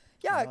 What?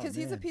 yeah, Oh, because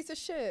he's a man. piece of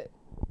shit.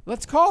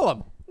 Let's call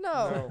him.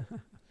 No.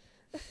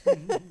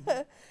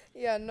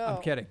 Yeah, no.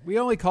 I'm kidding. We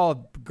only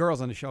call girls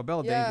on the show.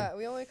 Bella Danger. Yeah,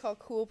 we only call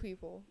cool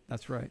people.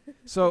 That's right.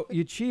 So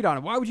you cheat on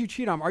him. Why would you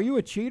cheat on him? Are you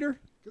a cheater?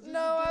 No,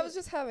 I was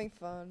just having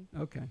fun.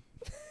 Okay.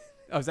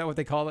 Oh, is that what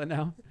they call it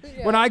now?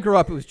 Yeah. When I grew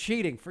up, it was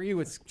cheating. For you,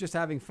 it's just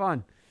having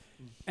fun.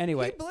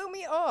 Anyway, He blew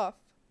me off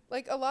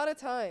like a lot of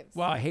times.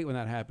 well, I hate when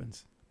that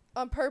happens.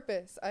 On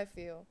purpose, I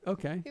feel.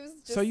 Okay. He was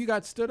just So you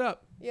got stood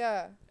up,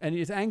 Yeah, and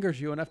it angers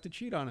you enough to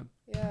cheat on him.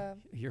 yeah.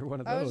 You're one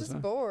of I was those, just huh?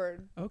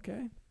 bored.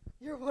 Okay.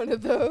 You're one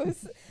of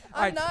those. I'm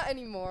Alright, not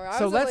anymore. I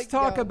So was, let's like,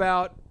 talk young.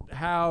 about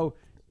how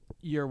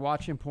you're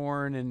watching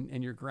porn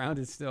and you're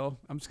grounded still.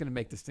 I'm just going to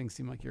make this thing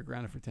seem like you're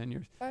grounded for 10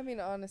 years. I mean,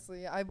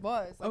 honestly, I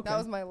was. Like, Okay. that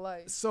was my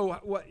life. So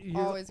what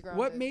Always what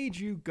grounded. made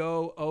you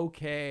go,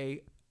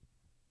 okay,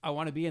 I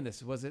want to be in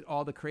this? Was it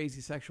all the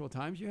crazy sexual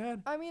times you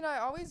had? I mean, I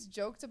always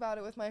joked about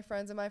it with my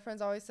friends, and my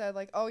friends always said,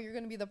 like, oh, you're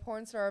going to be the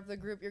porn star of the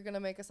group. You're going to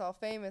make us all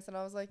famous. And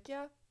I was like,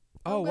 yeah.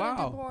 Oh, I'm gonna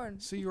do wow. porn.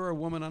 So you were a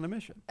woman on a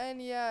mission.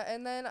 And yeah,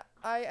 and then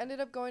I ended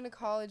up going to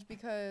college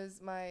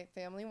because my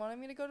family wanted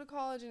me to go to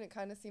college, and it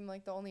kind of seemed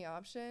like the only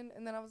option.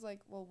 And then I was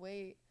like, well,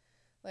 wait.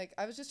 Like,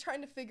 I was just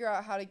trying to figure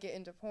out how to get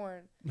into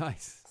porn.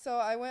 Nice. So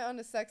I went on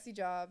to Sexy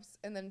Jobs,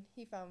 and then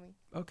he found me.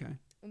 Okay.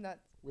 And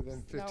that's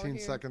Within Now we're 15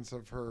 here. seconds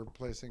of her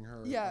placing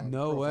her. Yeah.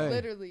 No profile. way.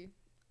 literally,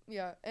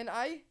 yeah. And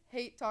I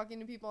hate talking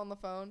to people on the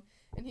phone,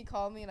 and he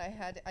called me, and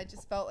I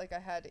just felt like I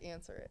had to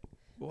answer it.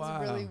 It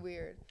Wow. was really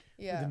weird.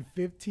 Yeah. Within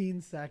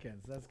 15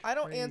 seconds. That's I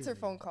don't answer crazy.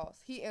 phone calls.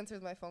 He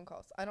answers my phone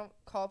calls. I don't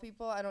call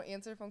people. I don't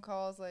answer phone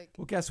calls. Like,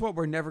 Well, guess what?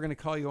 We're never going to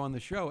call you on the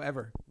show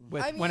ever.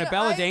 I When mean,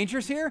 Abella I-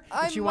 Danger's here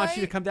I and she wants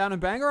you to might- come down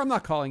and bang her, I'm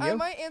not calling I you.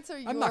 might answer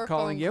your I'm not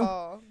calling phone you.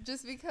 call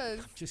just because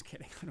Just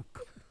kidding. I don't.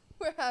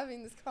 we're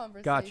having this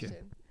conversation. Gotcha.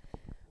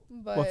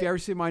 But Well, if you ever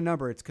see my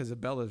number, it's because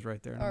Abella's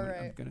right there. And all I'm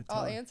right, going to tell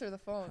I'll her. answer the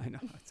phone. I know.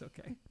 It's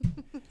okay.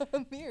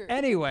 I'm here.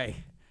 Anyway,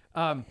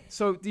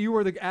 so you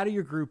were out of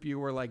your group, you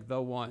were like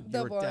the one. The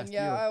you were one, you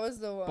yeah, were I was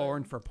the one.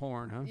 born for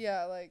porn, huh?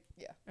 Yeah, like,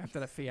 yeah. After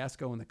that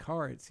fiasco in the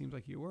car, it seems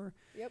like you were.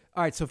 Yep.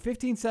 All right, so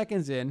 15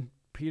 seconds in,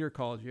 Peter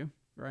called you,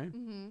 right?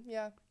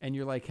 Yeah. And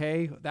you're like,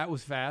 hey, that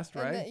was fast,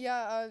 And right? then,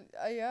 yeah,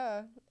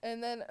 yeah.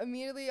 And then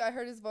immediately I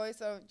heard his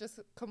voice. I just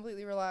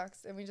completely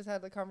relaxed, and we just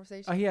had the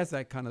conversation. Oh, he has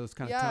those kind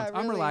of Yeah, tones.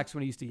 I'm really. relaxed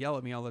when he used to yell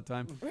at me all the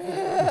time.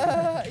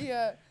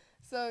 Yeah.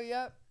 So,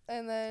 yep.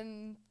 And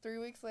then 3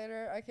 weeks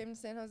later, I came to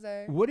San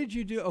Jose. What did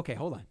you do? Okay,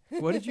 hold on.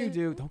 What did you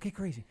do? Don't get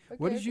crazy.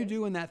 What Okay, did you okay.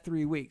 do in that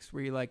 3 weeks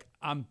where you're like,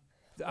 I'm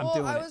Well,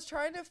 doing I it? was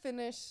trying to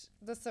finish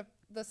the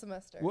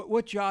semester.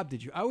 What job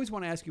did you? I always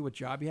want to ask you what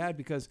job you had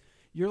because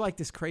you're like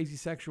this crazy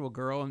sexual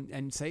girl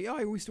and say, oh,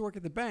 I used to work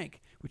at the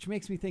bank, which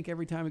makes me think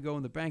every time we go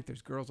in the bank,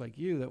 there's girls like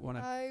you that want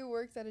to. I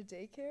worked at a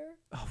daycare,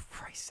 Oh, for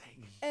Christ's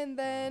sake. and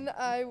then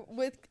I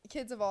with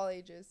kids of all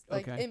ages,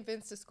 like Okay.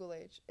 infants to school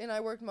age, and I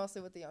worked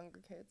mostly with the younger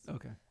kids.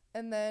 Okay.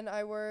 And then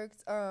I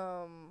worked.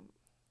 I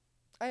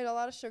had a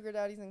lot of sugar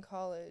daddies in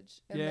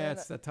college. And Yeah, then,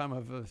 it's that time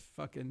of a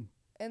fucking.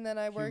 and then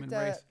I human worked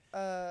race. at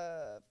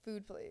a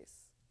food place.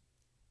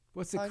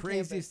 What's the On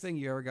craziest campus. thing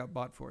you ever got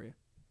bought for you?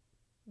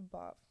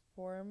 Bought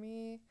for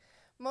me.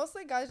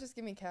 Mostly guys just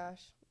give me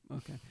cash.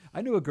 Okay.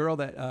 I knew a girl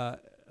that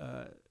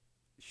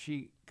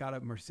she got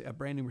a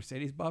brand new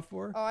Mercedes bought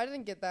for her. Oh, I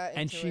didn't get that.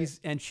 And into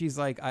it. she's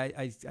like,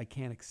 I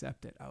can't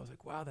accept it. I was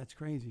like, wow, that's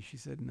crazy. She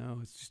said, no,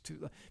 it's just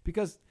too,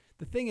 because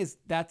the thing is,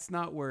 that's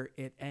not where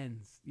it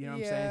ends. You know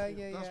what I'm saying?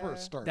 Yeah, That's yeah. where it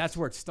starts. That's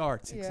where it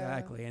starts, Yeah.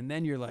 exactly. And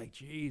then you're like,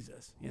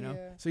 Jesus, you know?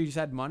 Yeah. So you just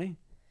had money?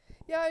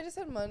 Yeah, I just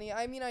had money.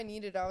 I mean, I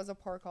needed. I was a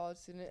poor college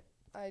student.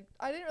 I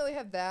didn't really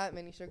have that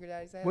many sugar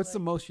daddies. I had What's the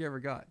like, most you ever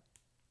got?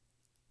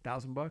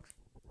 $1,000?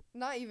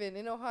 Not even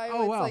in Ohio.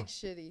 Oh, it's wow. like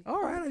shitty.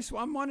 All right,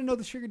 I want to know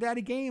the sugar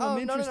daddy game. Oh,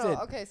 I'm no, interested.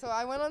 no. Okay, so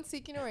I went on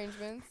Seeking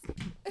Arrangements.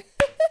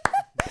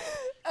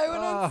 I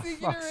went Oh, on Seeking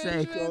fuck's sake.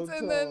 Arrangements, Don't and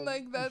tell then him.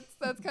 like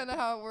that's kind of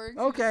how it works.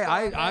 You Okay,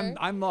 just go on there.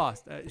 I'm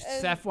lost.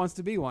 Seth wants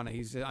to be one.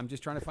 I'm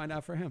just trying to find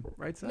out for him,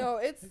 right, Seth? No,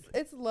 it's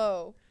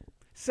low.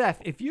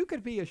 Seth, if you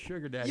could be a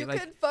sugar daddy, You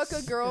like could fuck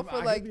a girl if I for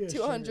could like be a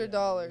sugar $200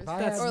 daddy, if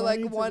I had or like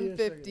money to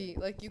be a sugar $150. daddy.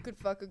 Like you could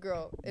fuck a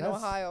girl in That's-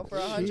 Ohio for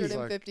Jeez.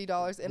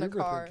 $150 in a We were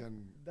car.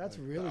 thinking, That's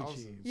like, really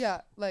thousands. cheap.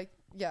 Yeah, like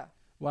yeah.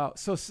 wow.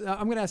 So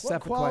I'm gonna ask What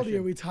Seth a quality question.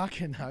 are we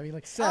talking now? I mean,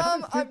 like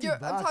I'm $150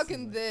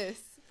 talking is this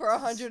for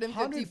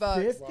 $150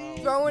 bucks.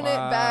 $150? Throwing it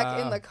back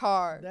in Wow. the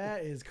car.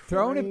 That is crazy.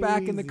 Throwing it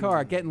back in the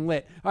car, getting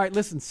lit. All right,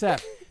 listen,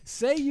 Seth.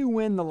 Say you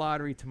win the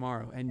lottery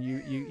tomorrow, and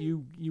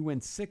you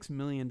win $6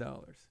 million.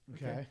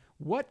 Okay.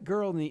 What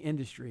girl in the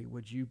industry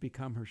would you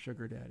become her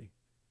sugar daddy?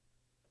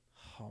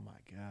 Oh my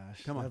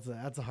gosh. Come on.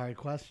 That's a hard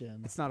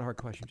question. It's not a hard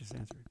question. Just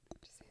answer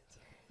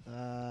it.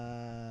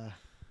 I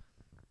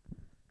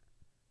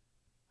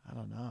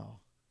don't know.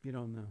 You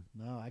don't know.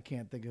 No, I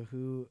can't think of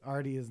who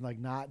already is like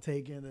not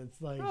taken.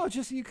 It's like No,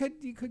 just you could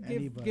give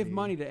Anybody.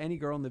 money to any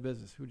girl in the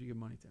business. Who'd you give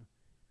money to?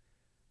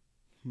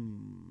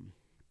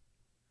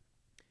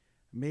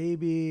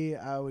 Maybe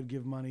I would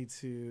give money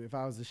to if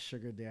I was a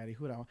sugar daddy.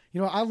 Who would I want?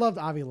 You know, I loved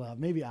Avi Love.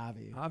 Maybe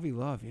Avi. Avi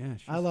Love, yeah.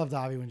 I loved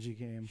Avi when she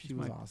came. She's She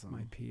was my, awesome.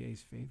 My PA's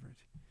favorite.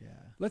 Yeah.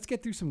 Let's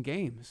get through some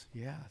games.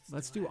 Yeah.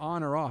 Let's do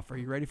on or off. Are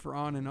you ready for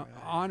on and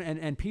on?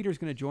 And Peter's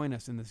going to join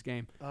us in this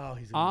game. Oh,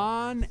 he's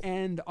On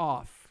and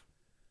off.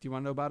 Do you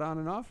want to know about on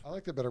and off? I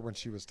liked it better when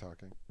she was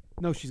talking.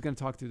 No, she's going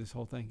to talk through this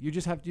whole thing. You're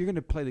going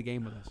to play the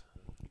game with us.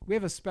 We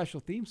have a special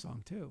theme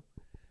song too.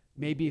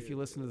 Maybe if you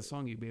listen to the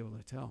song, you'll be able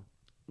to tell.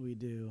 We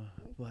do,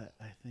 but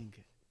I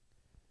think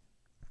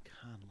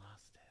Khan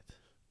lost it.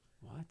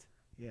 What?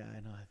 Yeah, I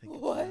know. I think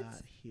What? it's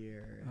not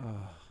here.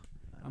 Oh,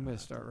 I'm going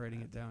to start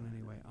writing it down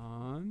anyway.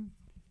 On,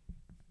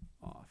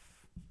 off.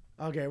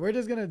 Okay, we're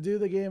just gonna do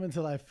the game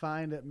until I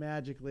find it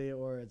magically,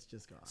 or it's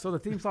just gone. So the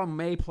theme song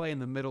may play in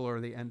the middle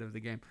or the end of the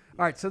game.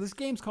 All right, so this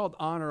game's called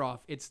on or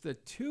off. It's the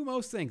two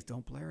most things.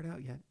 Don't blare it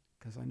out yet,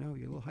 because I know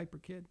you're a little hyper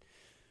kid.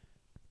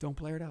 Don't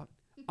blare it out.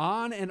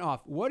 On and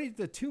off. What are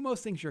the two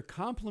most things you're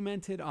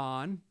complimented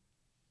on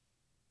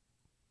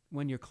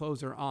when your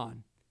clothes are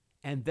on,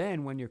 and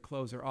then when your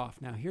clothes are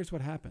off? Now, here's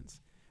what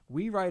happens.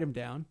 We write them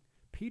down.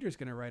 Peter's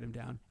going to write them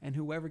down, and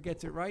whoever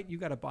gets it right, you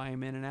got to buy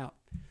them in and out.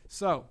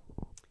 So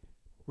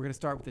we're going to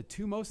start with the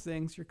two most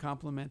things you're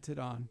complimented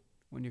on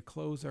when your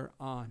clothes are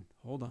on.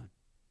 Hold on.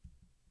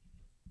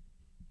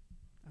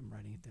 I'm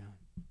writing it down.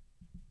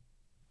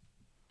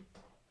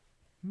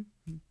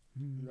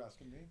 You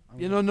asking me?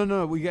 Yeah,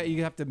 no.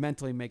 You have to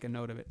mentally make a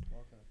note of it.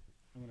 Okay.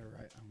 I'm gonna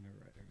write. Let's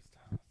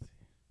see.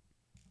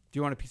 Do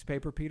you want a piece of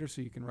paper, Peter,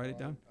 so you can write it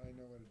down? I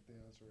know what the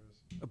answer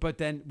is. But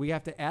then we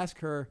have to ask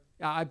her.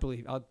 I'll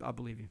believe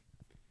you.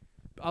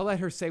 I'll let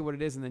her say what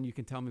it is, and then you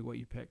can tell me what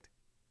you picked.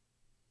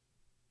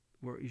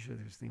 Where you should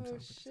there's theme Oh, song.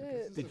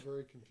 shit. This is a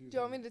very confusing. Do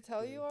you want me to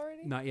tell you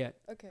already? Not yet.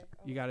 Okay.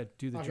 You got to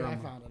do the Okay, drum. I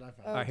roll. found it.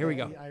 All right, here we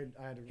go. I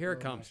had to Here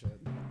it load my comes. shit.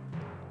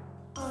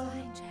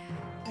 On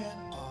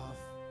and off.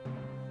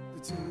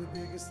 The two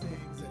biggest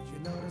things that you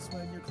notice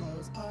when your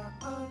clothes are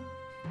on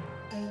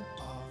and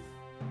off.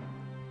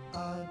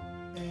 On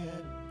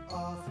and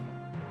off.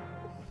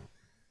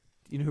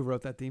 You know who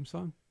wrote that theme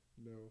song?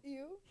 No.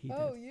 You? He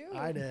Oh, did. you.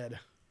 I did.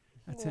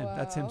 That's him.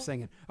 That's him Wow.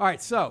 singing. All right,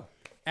 so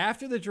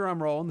after the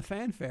drum roll and the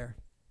fanfare,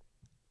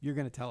 you're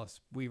going to tell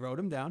us. We wrote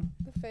them down.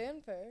 The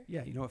fanfare.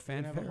 Yeah, you know what I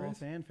have a fanfare whole is?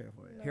 fanfare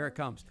for you. Here it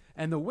comes.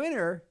 And the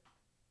winner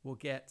will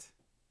get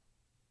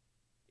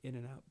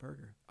In-N-Out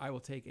Burger. I will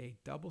take a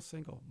double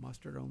single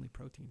mustard only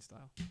protein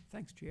style.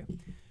 Thanks, Gia.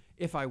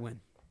 If I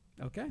win.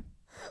 Okay?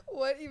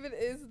 What even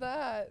is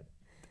that?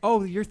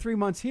 Oh, you're 3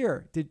 months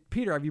here.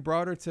 Peter, have you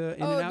brought her to Oh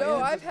In-N-Out no,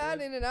 yet? I've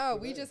had In-N-Out.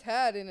 We just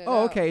had In-N-Out.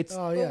 Oh, okay. It's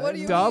Oh But yeah. what do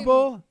you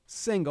double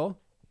single,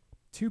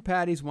 2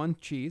 patties, 1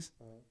 cheese,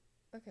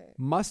 Okay.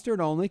 mustard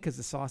only because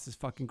the sauce is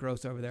fucking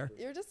gross over there.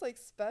 You're just like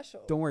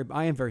special. Don't worry.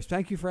 I am very.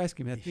 Thank you for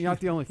asking me. You're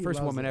not the only He first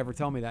loves woman it. to ever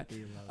tell me that.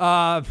 He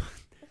loves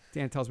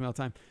Dan tells me all the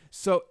time.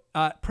 So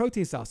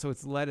protein style. So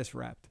it's lettuce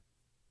wrapped.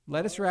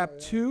 Lettuce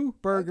wrapped, 2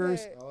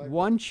 burgers, Okay. I like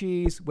 1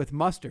 cheese with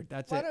mustard.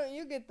 That's Why it. don't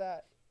you get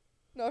that?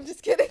 No, I'm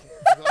just kidding.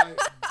 'Cause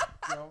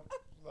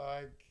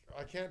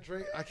I can't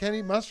drink. I can't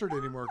eat mustard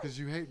anymore because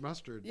you hate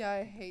mustard. Yeah,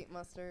 I hate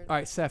mustard. All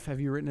right, Seth, have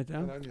you written it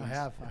And down? onions. I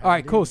have. All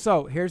right, cool.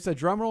 So here's the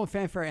drum roll and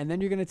fanfare, and then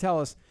you're going to tell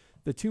us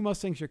the 2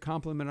 most things you're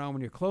complimented on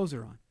when your clothes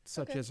are on,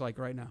 such Okay. as like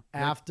right now.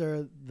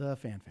 After the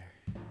fanfare.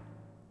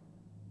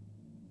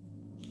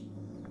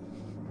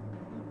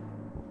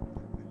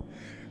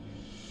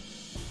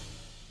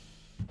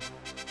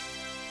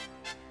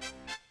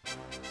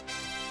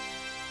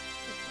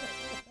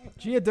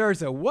 Gia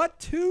Durza, what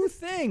 2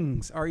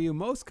 things are you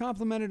most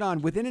complimented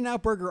on with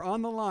In-N-Out Burger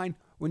on the line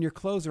when your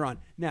clothes are on?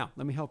 Now,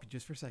 let me help you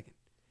just for a second.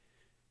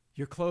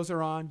 Your clothes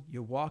are on.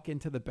 You walk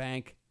into the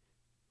bank,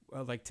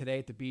 like today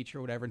at the beach or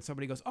whatever, and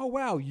somebody goes, "Oh,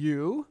 wow,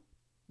 you."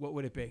 What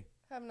would it be?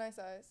 Have nice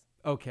eyes.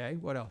 Okay,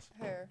 what else?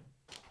 Hair.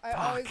 I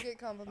always get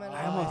complimented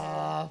I on my almost,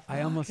 hair.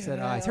 I almost said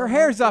hell. eyes. Her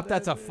hair's up.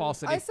 That's a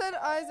falsity. I said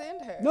eyes and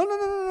hair.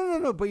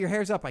 No. But your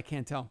hair's up. I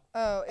can't tell.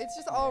 Oh, it's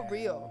just all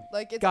real.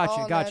 Like it's Gotcha.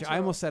 all I natural.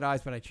 almost said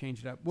eyes, but I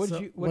changed it up. What So,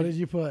 did you? what did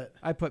you put?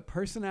 I put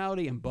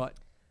personality and butt.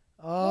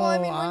 Oh, Well, I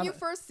mean, when you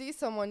first see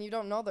someone, you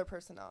don't know their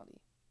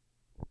personality.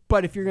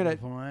 But if you're gonna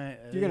point.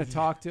 you're gonna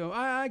talk to them,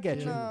 I get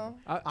you. No.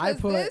 I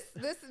 'Cause put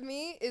this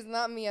me is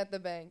not me at the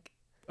bank.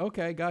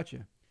 Okay,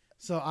 gotcha.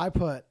 so I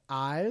put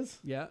eyes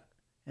Yeah.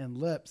 and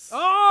lips.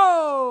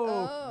 Oh,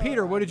 Oh.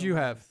 Peter, what did you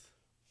have?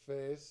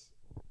 Face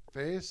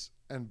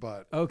and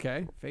butt.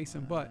 Okay, face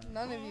and butt.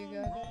 None of you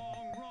guys.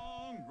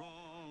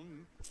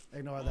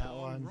 Ignore that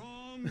one.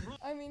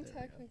 I mean,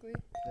 technically.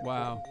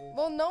 Wow.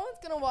 Well, no one's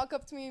gonna walk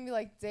up to me and be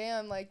like,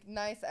 "Damn, like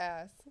nice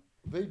ass."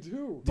 They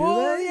do.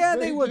 Well, they? yeah,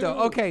 they would do.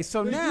 though. Okay,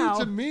 so They now,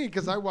 do to me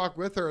because I walk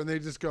with her and they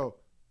just go.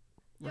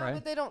 Yeah, Right.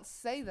 but they don't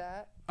say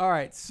that. all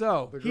right.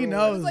 So, The He girl-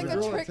 knows. the It's like a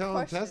girl at trick talent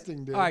question.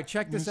 testing did. All right,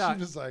 check this she out.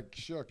 just like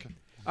shook.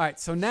 all right.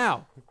 So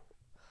now,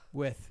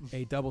 with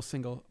a double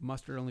single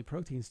mustard only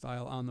protein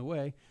style on the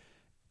way,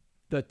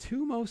 the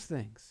 2 most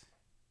things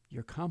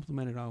you're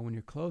complimented on when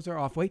your clothes are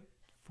off. Wait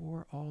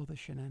for all the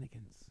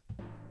shenanigans.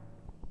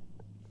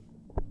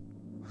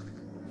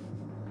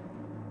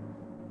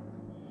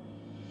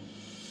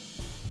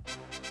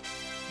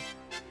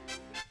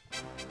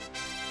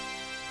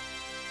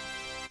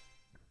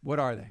 What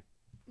are they?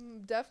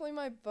 Definitely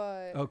my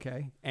butt.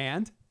 Okay,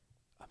 and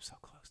I'm so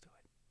close to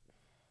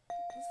it.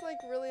 It's like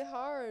really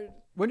hard.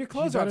 When your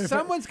clothes are better off, say-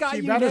 someone's got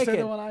she you better say naked.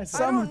 the one I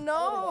said. I don't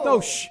know.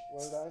 No, shh.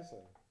 What did I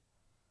say?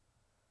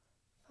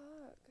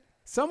 Fuck.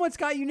 Someone's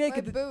got you My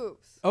naked.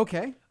 boobs.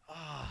 Okay.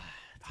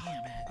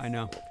 Damn it. I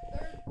know.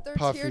 They're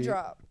Puffy-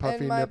 teardrop. puffy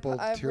and my, nipple,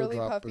 I have really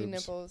teardrop puffy boobs.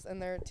 nipples,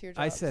 and they're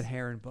teardrops. I said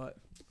hair and butt.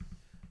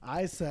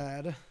 I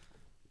said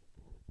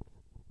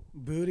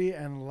booty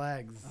and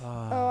legs.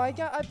 Oh,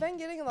 I've been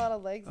getting a lot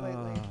of legs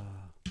lately.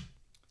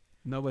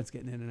 No one's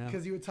getting in and out.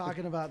 Because you were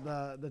talking about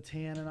the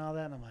tan and all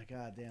that, and I'm like,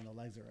 God damn, the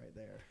legs are right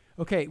there.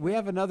 Okay, we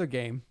have another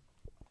game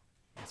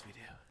Yes, we do.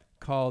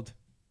 called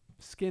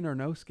Skin or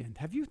No Skin.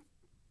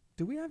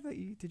 Do we have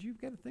that? Did you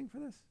get a thing for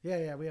this?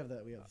 Yeah, we have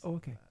that. We have. Oh,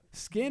 okay.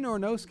 Skin or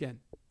No Skin.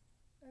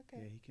 Yeah,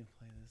 Okay. he can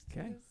play this. Too.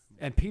 Okay.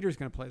 And Peter's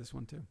going to play this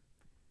one too.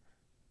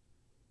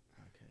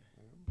 Okay.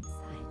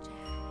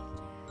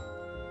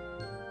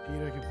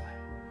 Peter can play.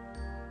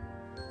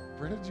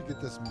 Where did you get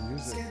this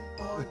music? Skin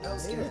or no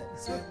skin?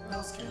 Skin,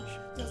 no skin.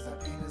 Does the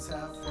penis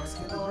have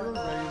foreskin You or were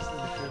no? raised in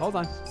the kids' Hold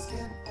on.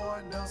 Skin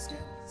or no skin?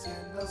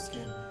 Skin, no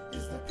skin.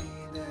 Is the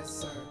penis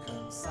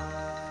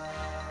circumcised?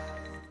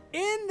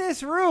 In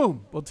this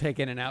room, we'll take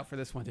in and out for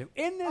this one too.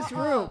 In this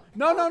room,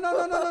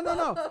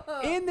 no.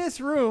 In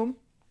this room,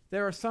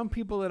 there are some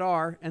people that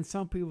are and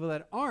some people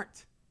that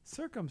aren't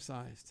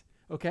circumcised.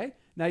 Okay?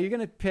 Now you're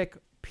going to pick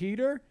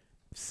Peter,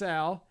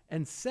 Sal,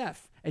 and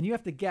Seth, and you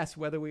have to guess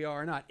whether we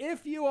are or not.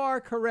 If you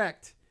are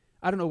correct,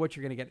 I don't know what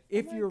you're going to get.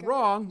 If you're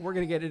wrong, we're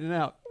going to get in and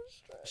out.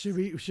 Should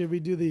we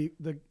do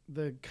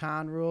the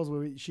con rules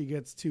where she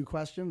gets 2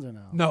 questions or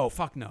no? No,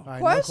 fuck no. All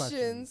right,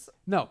 Questions?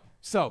 No.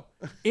 So,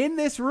 in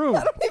this room,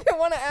 I don't even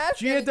want to ask.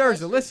 Gia any Durza,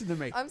 questions. listen to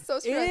me. I'm so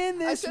stressed.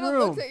 In I this should have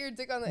room. looked at your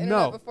dick on the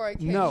internet before I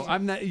came. No, here.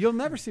 I'm not. You'll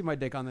never see my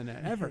dick on the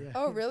net ever. Yeah.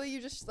 Oh, really?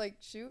 You just like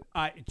shoot?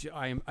 I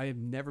have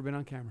never been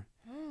on camera.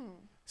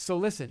 So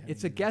listen,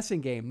 it's a guessing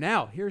game.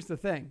 Now, here's the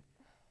thing.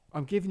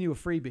 I'm giving you a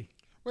freebie.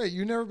 Wait,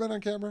 you never been on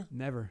camera?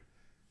 Never.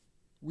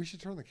 We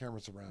should turn the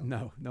cameras around.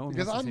 No one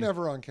Because wants to I'm see.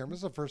 never on camera. This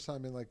is the first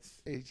time in like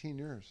 18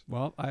 years.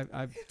 Well,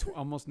 I've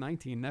almost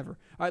 19. Never. All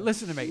right,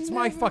 listen to me. It's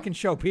my fucking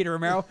show, Peter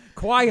Romero.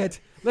 Quiet.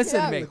 Listen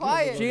Yeah, to me.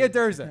 quiet. Gia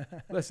Durza.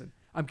 Listen,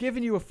 I'm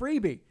giving you a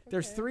freebie.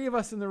 There's 3 of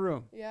us in the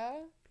room, Yeah.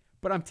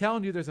 but I'm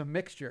telling you, there's a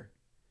mixture.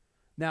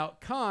 Now,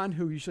 Khan,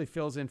 who usually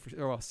fills in for,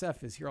 well,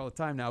 Seth is here all the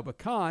time now, but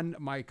Khan,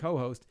 my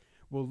co-host,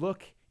 will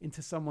look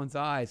into someone's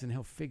eyes and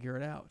he'll figure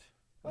it out.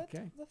 What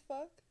Okay. the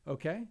fuck?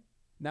 Okay.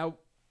 Now,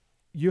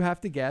 you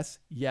have to guess,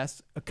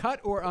 yes, a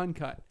cut or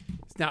uncut.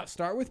 Now,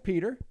 start with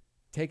Peter.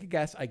 Take a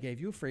guess. I gave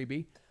you a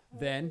freebie.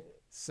 Then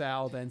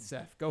Sal, then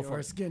Seth. Go for Or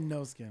it. skin,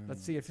 no skin.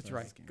 Let's see if it's So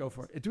right. skin. Go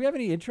for it. Do we have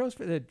any intros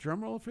for the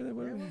drum roll for the? Yeah,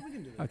 well, we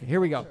can do that. Okay, here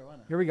we go. Sure, why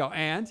not? Here we go.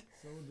 And So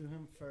we'll do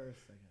him first,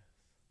 I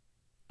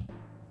guess.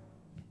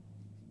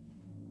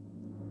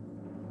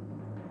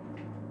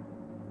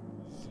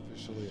 It's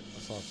officially a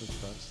sausage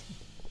fest.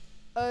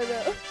 Oh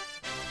no.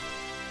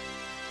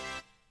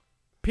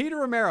 Peter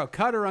Romero,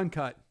 cut or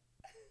uncut?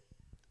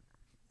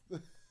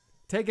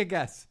 Take a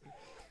guess.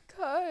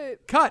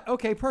 Cut. Cut.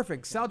 Okay,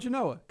 perfect. Sal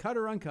Genoa, cut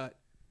or uncut?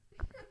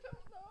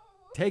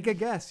 Take a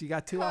guess. You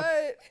got 2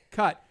 options.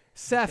 Cut. Cut.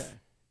 Seth, Okay.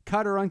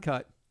 cut or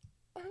uncut?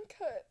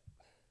 Uncut.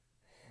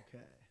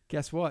 Okay.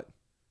 Guess what?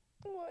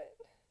 What?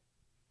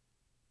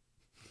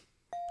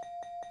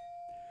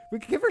 We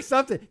could give her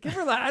something. Give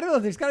her like, I don't know.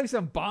 There's got to be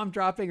some bomb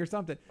dropping or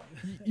something.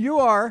 You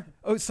are.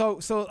 Oh, so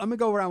I'm gonna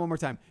go around one more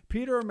time.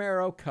 Peter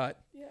Romero cut.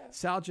 Yeah.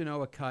 Sal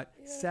Genoa cut.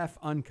 Yeah. Seth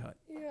uncut.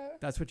 Yeah.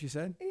 That's what you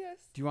said. Yes.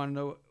 Do you want to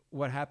know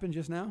what happened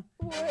just now?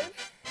 What?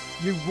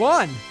 You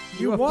won.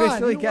 You won.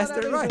 officially You guessed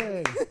won it right.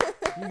 everything.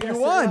 You guessed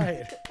it won.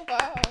 right.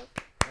 Wow.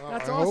 Well,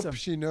 That's I awesome. hope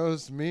she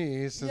knows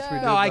me since we Yeah.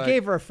 did No, I like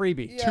gave her a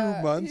freebie.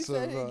 Yeah, months he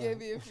said of, he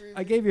gave you a freebie.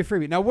 I gave you a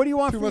freebie. Now, what do you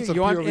want 2 for months you? of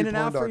You want In and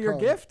Out for your POVporn.com.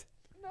 gift?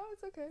 No,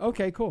 it's okay.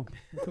 Okay, cool.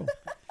 Cool.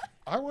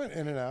 I went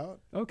in and out.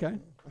 Okay.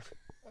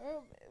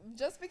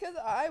 Just because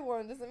I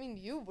won doesn't mean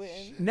you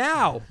win.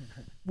 Now,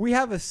 we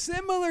have a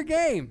similar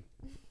game.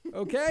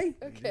 Okay?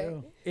 Okay.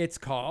 do. It's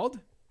called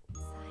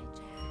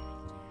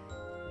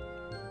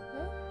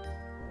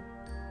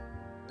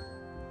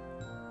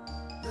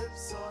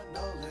Lips or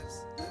no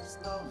lips, lips,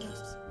 no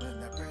lips. When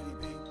that pretty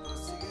pink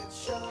pussy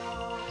gets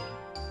shown.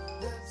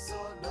 Lips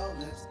or no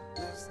lips,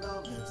 lips,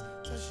 no lips.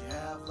 Does she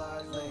have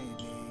large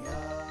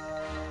labia?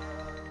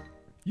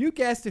 You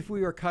guessed if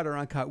we were cut or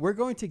uncut. We're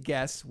going to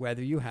guess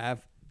whether you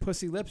have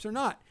pussy lips or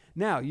not.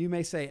 Now, you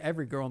may say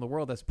every girl in the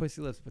world has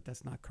pussy lips, but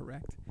that's not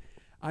correct.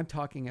 I'm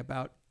talking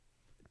about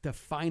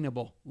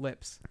definable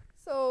lips.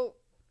 So,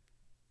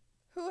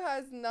 who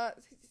has not?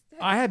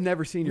 I have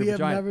never seen your We have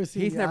vagina. never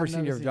seen- He's yeah, never I've seen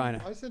never your seen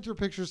vagina. I sent your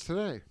pictures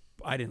today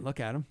I didn't look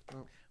at them.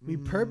 We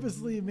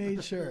purposely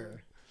made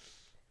sure.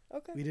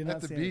 Okay. We did not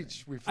at the see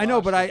beach. We I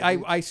know, but flashed at the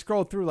beach. I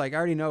scrolled through like I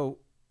already know,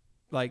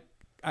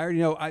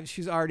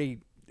 she's already.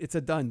 It's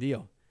a done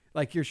deal.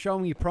 Like you're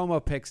showing me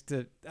promo pics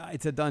to.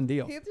 It's a done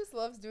deal. He just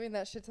loves doing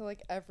that shit to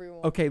like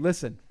everyone. Okay,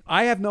 listen.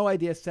 I have no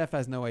idea. Steph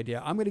has no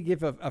idea. I'm gonna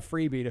give a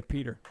freebie to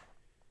Peter.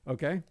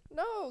 Okay.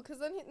 No, because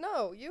then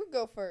no, you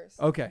go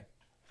first. Okay.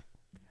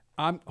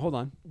 Hold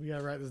on. We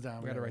gotta write this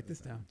down. We gotta write this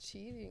down.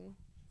 Cheating.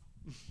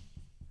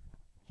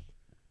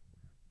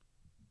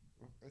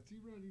 Is he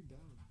writing down?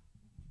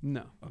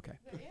 No. Okay.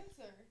 The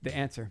answer. The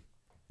answer.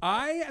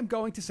 I am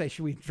going to say,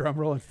 should we drum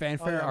roll and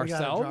fanfare We got a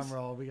ourselves? drum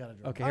roll. We got a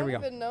drum Okay, I here don't we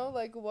go. even know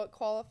like what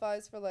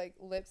qualifies for like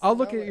lips. I'll and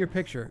look no at your lips.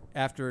 picture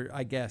after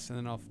I guess, and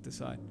then I'll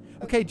decide.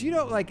 Okay. Do you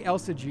know like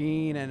Elsa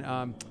Jean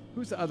and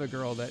who's the other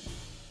girl that?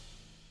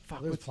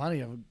 Fuck. There's What's,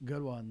 plenty of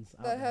good ones.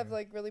 out That have there.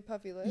 like really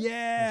puffy lips.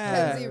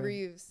 yeah. Kenzie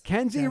Reeves.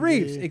 Kenzie Kenzie.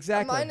 Reeves.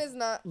 Exactly. Mine is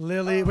not.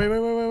 Lily. Wait.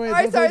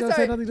 Alright, Don't sorry.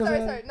 say nothing, don't say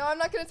nothing. Sorry. No, I'm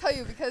not gonna tell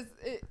you because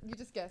you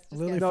just guessed. Just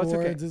Lily guessed. No, it's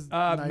okay. Ford's is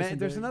nice and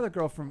There's big. another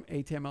girl from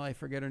ATML. I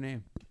forget her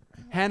name.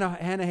 Hannah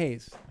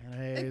Hayes.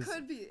 Hannah It Hayes.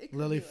 could be. It could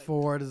Lily be like-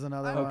 Ford is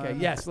another one. Okay.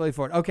 Yes, Lily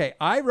Ford. Okay.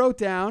 I wrote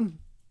down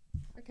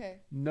Okay.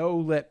 no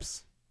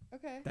lips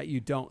Okay. that you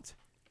don't.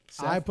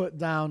 I Seth? put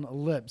down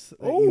lips that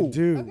Oh. you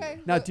do. Okay.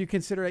 Now, but do you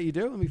consider that you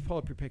do? Let me pull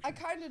up your picture. I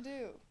kind of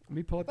do, Let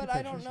me pull up but your I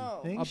picture. don't know.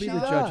 Think I'll be she the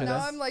does. judge of Now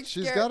this. I'm like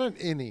She's scared. got an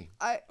innie,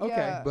 Okay.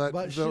 Yeah. but,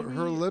 But her she-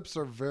 lips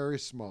are very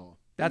small.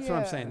 That's what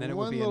I'm Yeah. saying. Then it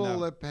would One be a little no.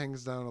 lip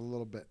hangs down a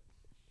little bit.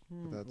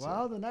 That's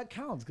Well, then that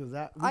counts because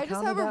that. we I just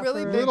counted have a that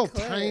really for- big Little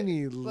clit.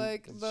 tiny l-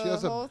 Like she the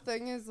has a- whole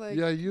thing is like.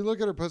 yeah, you look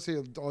at her pussy,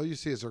 all you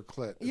see is her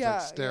clit. It Yeah,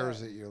 like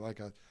stares yeah. at you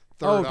like a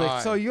Oh, third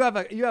eye. so you have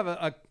a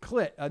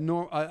clit,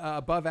 a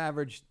above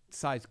average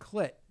size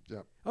clit.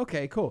 Yep.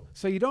 Okay, cool.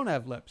 So you don't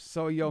have lips.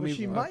 So you owe But me.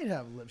 she might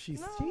have lips. She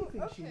No, thinks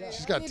she okay. does.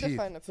 She's got I need to teeth.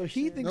 find a So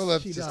he picture. thinks No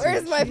lips, she just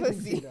does. teeth. Where's my She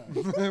thinks she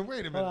pussy? does.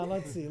 Wait a Hold on, minute.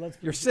 let's see. Let's.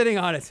 You're sitting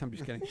on it. I'm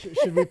just kidding.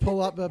 Should we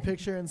pull up a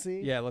picture and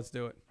see? Yeah, let's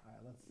do it. All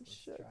right, let's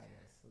Should. try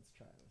this. Let's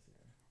try this here.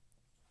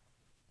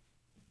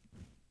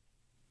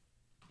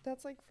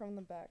 That's like from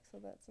the back, so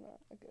that's not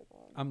a good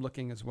one. I'm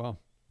looking as well.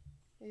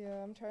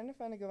 Yeah, I'm trying to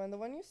find a good one. The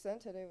one you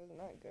sent today was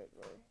not good,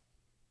 really.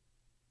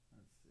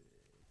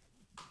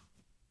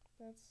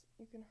 That's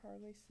you can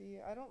hardly see.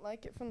 I don't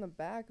like it from the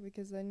back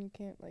because then you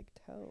can't like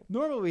tell.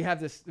 Normally we have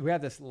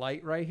this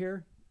light right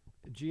here,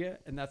 Gia,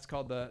 and that's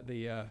called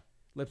the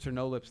lips or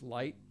no lips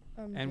light.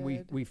 I'm And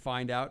good. we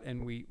find out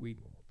and we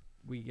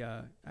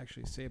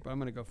actually see it. But I'm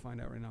gonna go find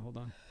out right now. Hold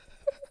on.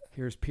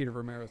 Here's Peter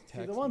Romero's See,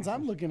 text. the ones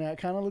I'm looking at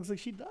kind of looks like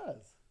she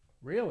does.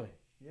 Really?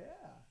 Yeah.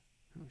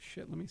 Oh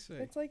shit! Let me see.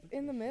 It's like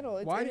in the middle.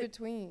 It's Why in did-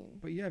 between.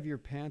 But you have your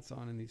pants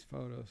on in these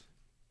photos.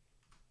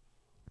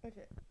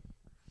 Okay.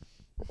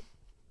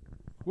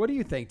 What do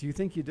you think? Do you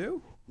think you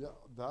do? Yeah,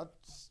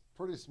 that's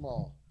pretty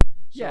small.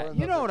 Yeah, Show her you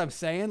the know what I'm picture.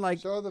 saying. Like,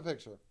 Show her the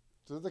picture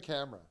to the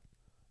camera.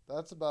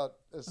 That's about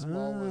as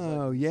small as.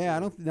 oh I can yeah, I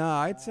see. don't. No,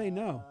 I'd say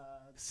no.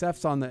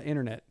 Seth's on the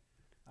internet.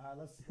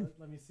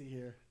 Let me see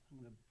here. I'm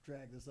gonna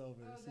drag this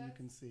over so you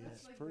can see it.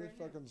 It's pretty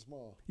fucking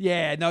small.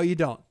 Yeah, no, you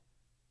don't.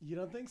 You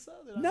don't think so?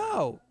 They're not-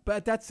 No,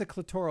 but that's the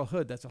clitoral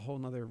hood. That's a whole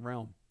nother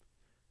realm.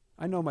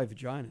 I know my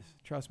vaginas.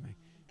 Trust me.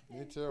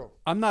 Me too.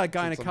 I'm not a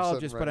Since I'm gynecologist,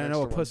 sitting but right I next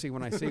know a to one. pussy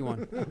when I see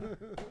one.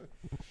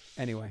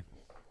 Anyway,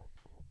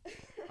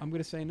 I'm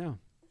gonna say no.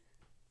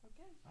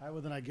 All right,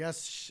 well then I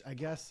guess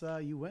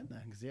you win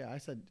then, because yeah, I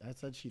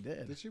said she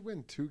did. Did she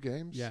win 2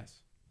 games?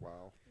 Yes.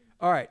 Wow.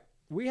 All right,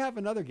 we have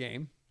another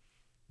game.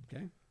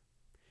 Okay,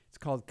 it's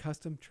called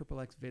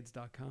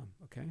CustomXXXVids.com.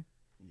 Okay.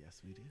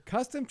 Yes, we do.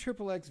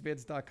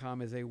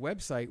 CustomXXXVids.com is a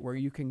website where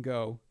you can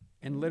go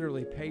and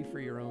literally pay for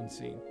your own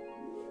scene.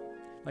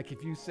 Like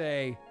if you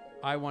say,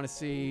 I want to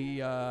see,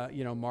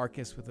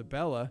 Marcus with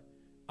Abella,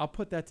 I'll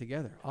put that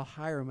together. I'll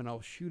hire him and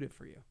I'll shoot it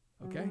for you.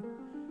 Okay?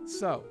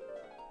 So,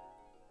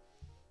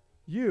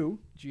 you,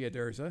 Gia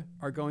Durza,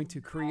 are going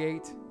to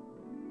create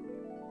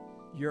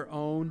your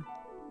own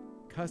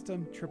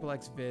custom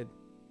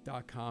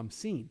xxxvid.com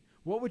scene.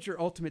 What would your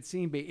ultimate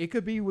scene be? It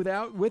could be with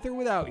or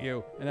without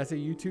you, and that's a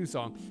U2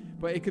 song.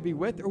 But it could be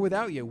with or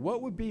without you.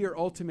 What would be your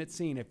ultimate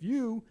scene if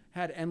you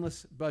had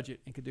endless budget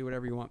and could do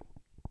whatever you want?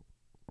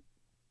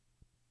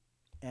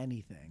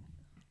 Anything.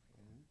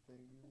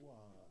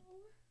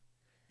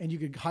 And you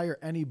could hire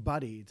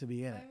anybody to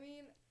be in I it.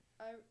 mean,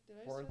 did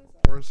I Porn, just wanna say-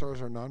 porn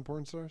stars or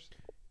non-porn stars?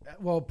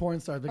 Well, porn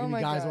stars. They Oh can be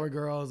my guys God. or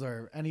girls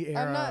or any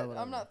era. I'm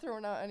whatever. not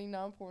throwing out any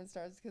non-porn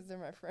stars because they're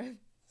my friends.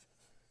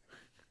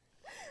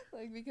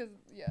 Because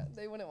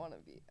they wouldn't want to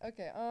be.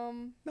 Okay.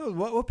 No,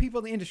 what people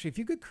in the industry? If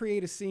you could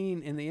create a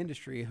scene in the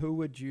industry, who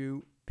would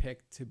you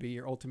pick to be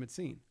your ultimate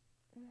scene?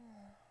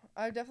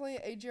 I definitely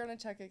Adriana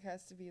Chekik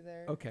has to be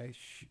there. Okay,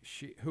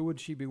 who would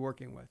she be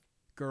working with?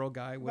 Girl,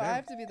 guy, But whatever. I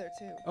have to be there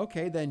too.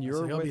 Okay, then So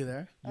you're he'll with be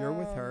there. You're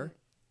with her.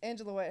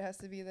 Angela White has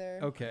to be there.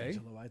 Okay.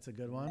 Angela White's a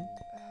good one.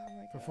 Oh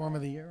my god. Perform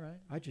of the year,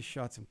 right? I just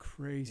shot some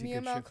crazy Mia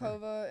good shit for her.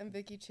 Malkova and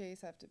Vicky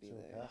Chase have to be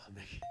there.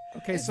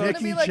 Okay, It's so gonna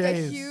be Vicky like a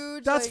Chase.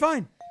 huge. that's like,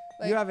 fine.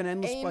 Like You have an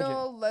endless budget.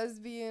 anal,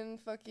 lesbian,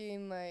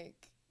 fucking like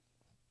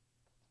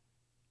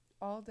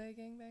all day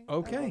gangbang. I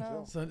Okay. don't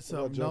know. So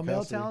about Jill no male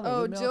Cassidy? talent. Oh,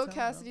 Is it male Jill talent?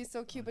 Cassidy's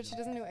so cute, but she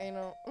doesn't do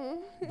anal.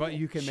 But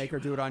you can make her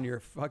do it on your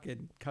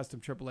fucking custom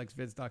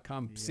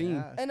xxxvids.com scene.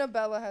 Yes. And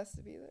Abella has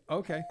to be there.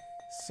 Okay.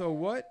 So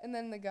what? And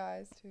then the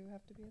guys too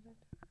have to be there.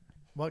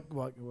 What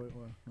huh?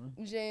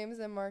 James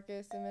and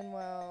Marcus and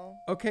Manuel.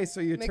 Okay, so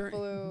you turn.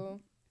 McBlue.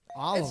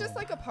 All It's of just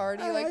them. like a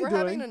party. How Like you we're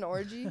having doing? an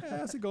orgy. Hey,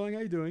 how's it going? How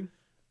you doing?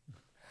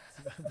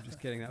 I'm just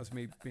kidding. That was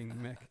me being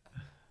Mick.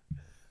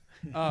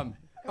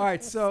 All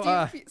right,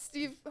 so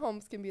Steve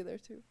Holmes can be there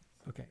too.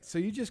 okay, so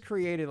you just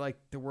created like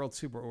the world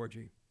super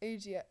orgy.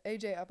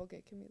 AJ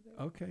Applegate can be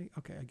there. Okay,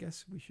 I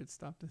guess we should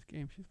stop this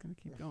game. She's gonna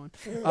keep going.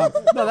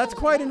 No, that's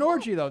quite an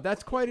orgy though.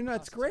 That's great.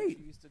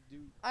 You used to do,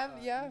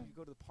 Yeah. You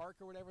go to the park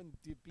or whatever and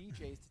do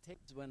BJ's to take.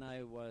 When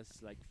I was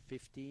like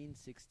 15,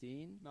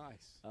 16.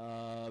 Nice.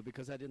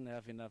 Because I didn't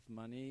have enough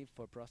money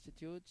for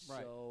prostitutes,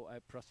 Right. so I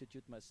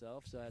prostitute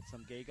myself. So I had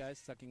some gay guys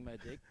sucking my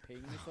dick,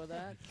 paying me for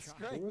that.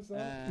 Who was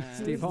that?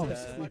 And, Steve Holmes.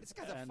 This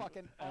guy's a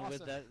fucking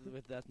awesome.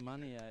 With that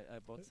money, I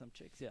bought some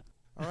chicks. Yeah.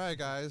 Alright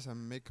guys,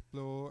 I'm Mick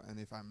Blue, and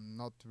if I'm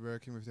not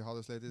working with the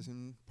hottest ladies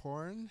in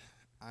porn,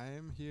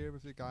 I'm here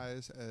with the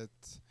guys at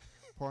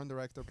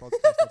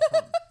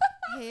porndirectorpodcast.com.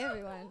 Hey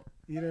everyone.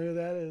 You know who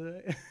that is,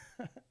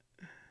 right?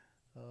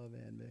 Oh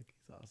man, Mick,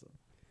 he's awesome.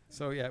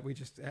 So yeah, we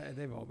just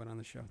they've all been on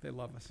the show. They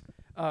love us.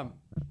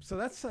 So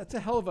that's a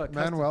hell of a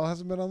custom- Manuel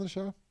hasn't been on the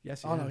show?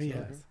 Yes, Oh, no, he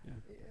Yeah. has. Yeah.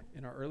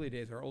 In our early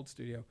days, our old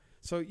studio.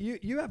 So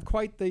you have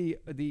quite the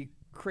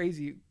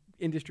crazy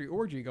industry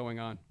orgy going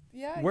on.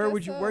 Yeah. I Where guess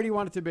would you? so. Where do you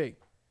want it to be?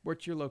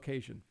 What's your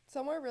location?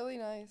 Somewhere really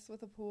nice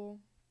with a pool,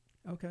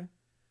 Okay.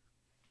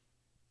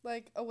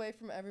 like away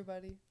from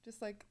everybody.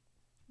 Just like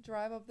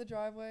drive up the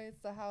driveway. It's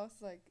the house.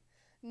 Like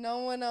no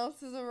one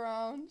else is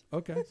around.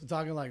 Okay. So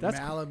talking like That's-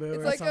 Malibu It's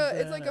or like something.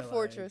 it's like a or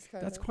fortress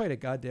kind That's of. quite a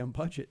goddamn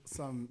budget.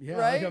 Some like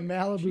Right? a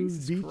Malibu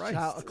Jesus beach Christ.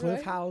 house, a cliff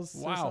Right? house.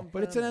 or Wow.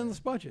 But it's an something. endless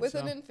budget. With so.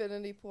 an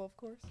infinity pool, of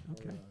course.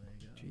 Okay.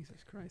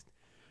 Jesus Christ.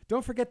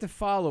 Don't forget to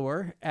follow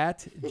her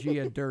at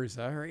Gia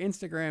Durza. Her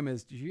Instagram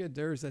is Gia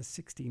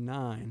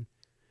Durza69.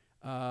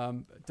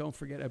 Don't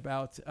forget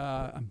about,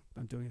 I'm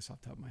doing this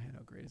off the top of my head.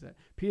 How great is that?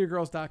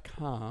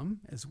 PeterGirls.com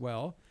as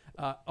well.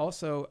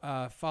 Also,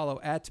 follow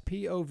at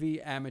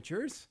POV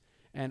Amateurs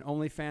and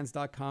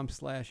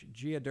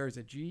OnlyFans.com/Gia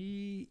Durza.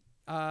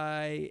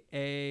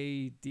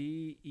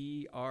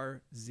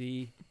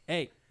 GIADERZA.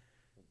 Yes.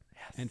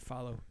 And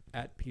follow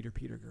at Peter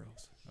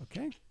Girls.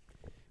 Okay?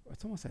 Well,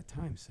 it's almost that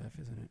time, Seth,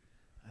 isn't it?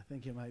 I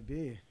think it might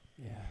be.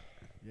 Yeah.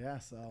 Yeah.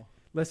 So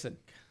Listen,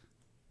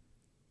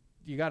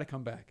 you got to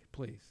come back,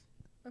 please.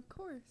 Of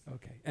course.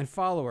 Okay. And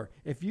follow her.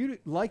 If you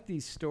like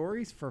these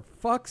stories, for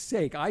fuck's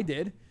sake, I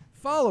did.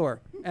 Follow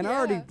her. And I'm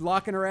already Yeah.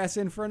 locking her ass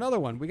in for another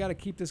one. We got to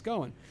keep this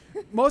going.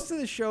 Most of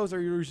the shows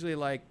are usually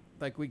like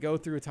we go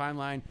through a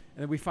timeline and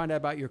then we find out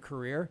about your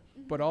career.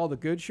 But all the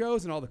good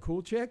shows and all the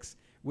cool chicks,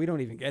 we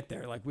don't even get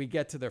there. Like we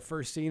get to their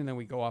first scene and then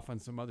we go off on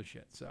some other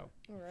shit. So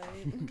Right.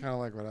 Kind of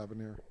like what happened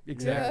here.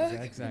 exactly,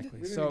 Yeah. exactly.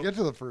 We didn't So even get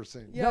to the first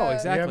scene, no, Yeah.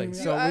 exactly. You You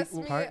So asked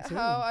we, me part two.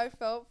 how I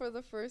felt for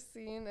the first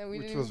scene, and we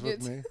which didn't was get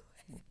with to. me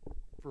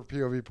for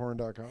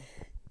POVporn.com.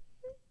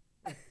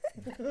 do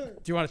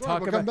you want to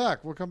talk We'll about? come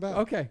back. We'll come back.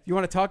 Okay. You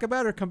want to talk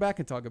about it or come back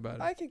and talk about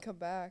it? I can come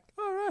back.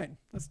 All right.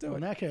 Let's do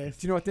in it. that case,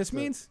 Do you know what this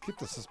means? Keep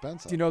the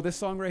suspense Do you know this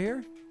song right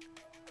here?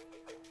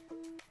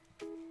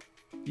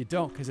 You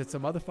don't, because it's a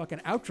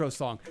motherfucking outro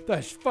song.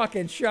 The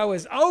fucking show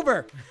is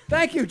over.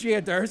 Thank you,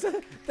 Gia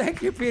Durza.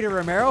 Thank you, Peter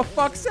Romero.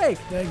 Fuck's sake.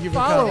 Thank you for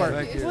Follow coming.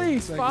 her. Thank you.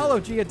 Please Thank follow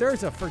Gia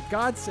Durza, for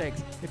God's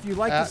sakes. If you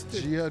like At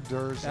this. Gia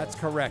Durza. That's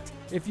correct.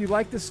 If you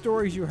like the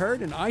stories you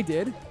heard, and I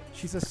did,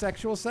 she's a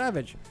sexual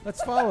savage.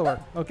 Let's follow her,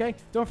 okay?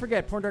 Don't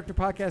forget,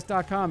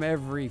 porndirectorpodcast.com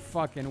every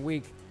fucking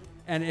week.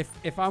 And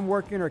if I'm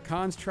working or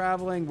Khan's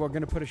traveling, we're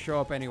going to put a show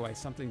up anyway,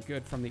 something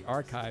good from the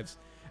archives.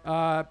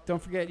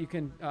 Don't forget, you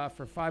can,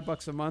 for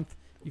 $5 a month,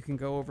 you can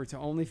go over to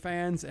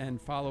OnlyFans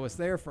and follow us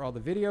there for all the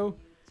video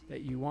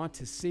that you want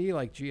to see,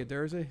 like Gia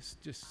Durza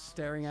just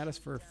staring at us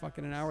for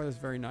fucking an hour. That's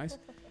very nice.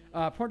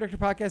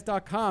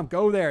 PornDirectorPodcast.com.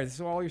 Go there. This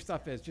is where all your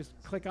stuff is. Just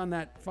click on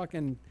that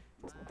fucking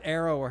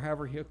arrow or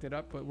however he hooked it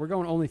up. But we're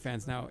going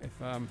OnlyFans now if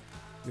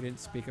we didn't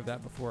speak of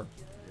that before.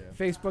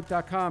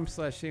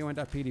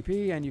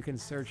 Facebook.com/CON.PDP, and you can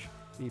search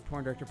the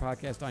Porn Director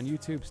Podcast on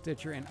YouTube,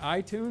 Stitcher, and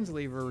iTunes.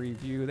 Leave a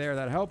review there.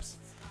 That helps.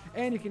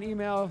 And you can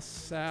email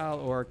Sal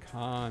or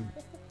Khan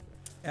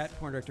at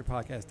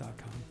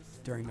PornDirectorPodcast.com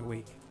during the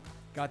week.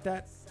 Got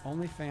that?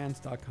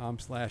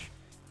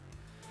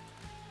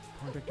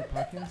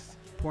 OnlyFans.com/PornDirectorPodcast?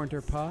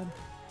 PornDirPod?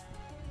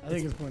 I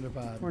think it's Pointer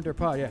Pod.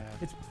 PornDirPod, yeah.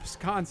 It's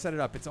Khan set it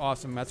up. It's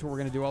awesome. That's where we're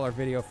going to do all our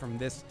video from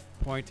this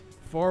point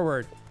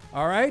forward.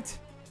 All right?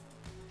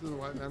 To the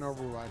white man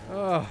over white man.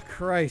 Oh,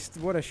 Christ.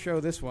 What a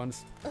show this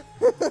one's.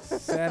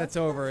 Sad it's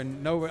over,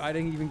 and no, I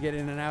didn't even get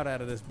in and out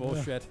of this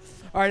bullshit.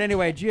 All right,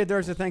 anyway, Gia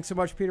Durza, thanks so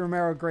much. Peter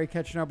Romero, great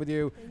catching up with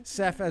you.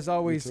 Seth, as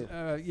always,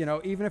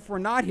 even if we're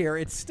not here,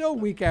 it's still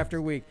week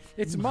after week.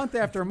 It's month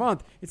after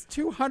month. It's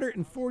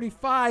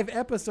 245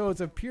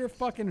 episodes of pure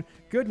fucking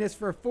goodness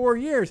for 4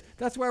 years.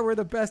 That's why we're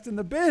the best in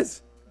the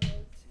biz.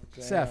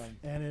 Seth.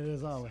 And it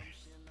is always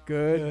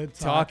Good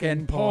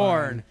talking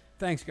porn.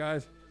 Thanks,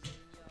 guys.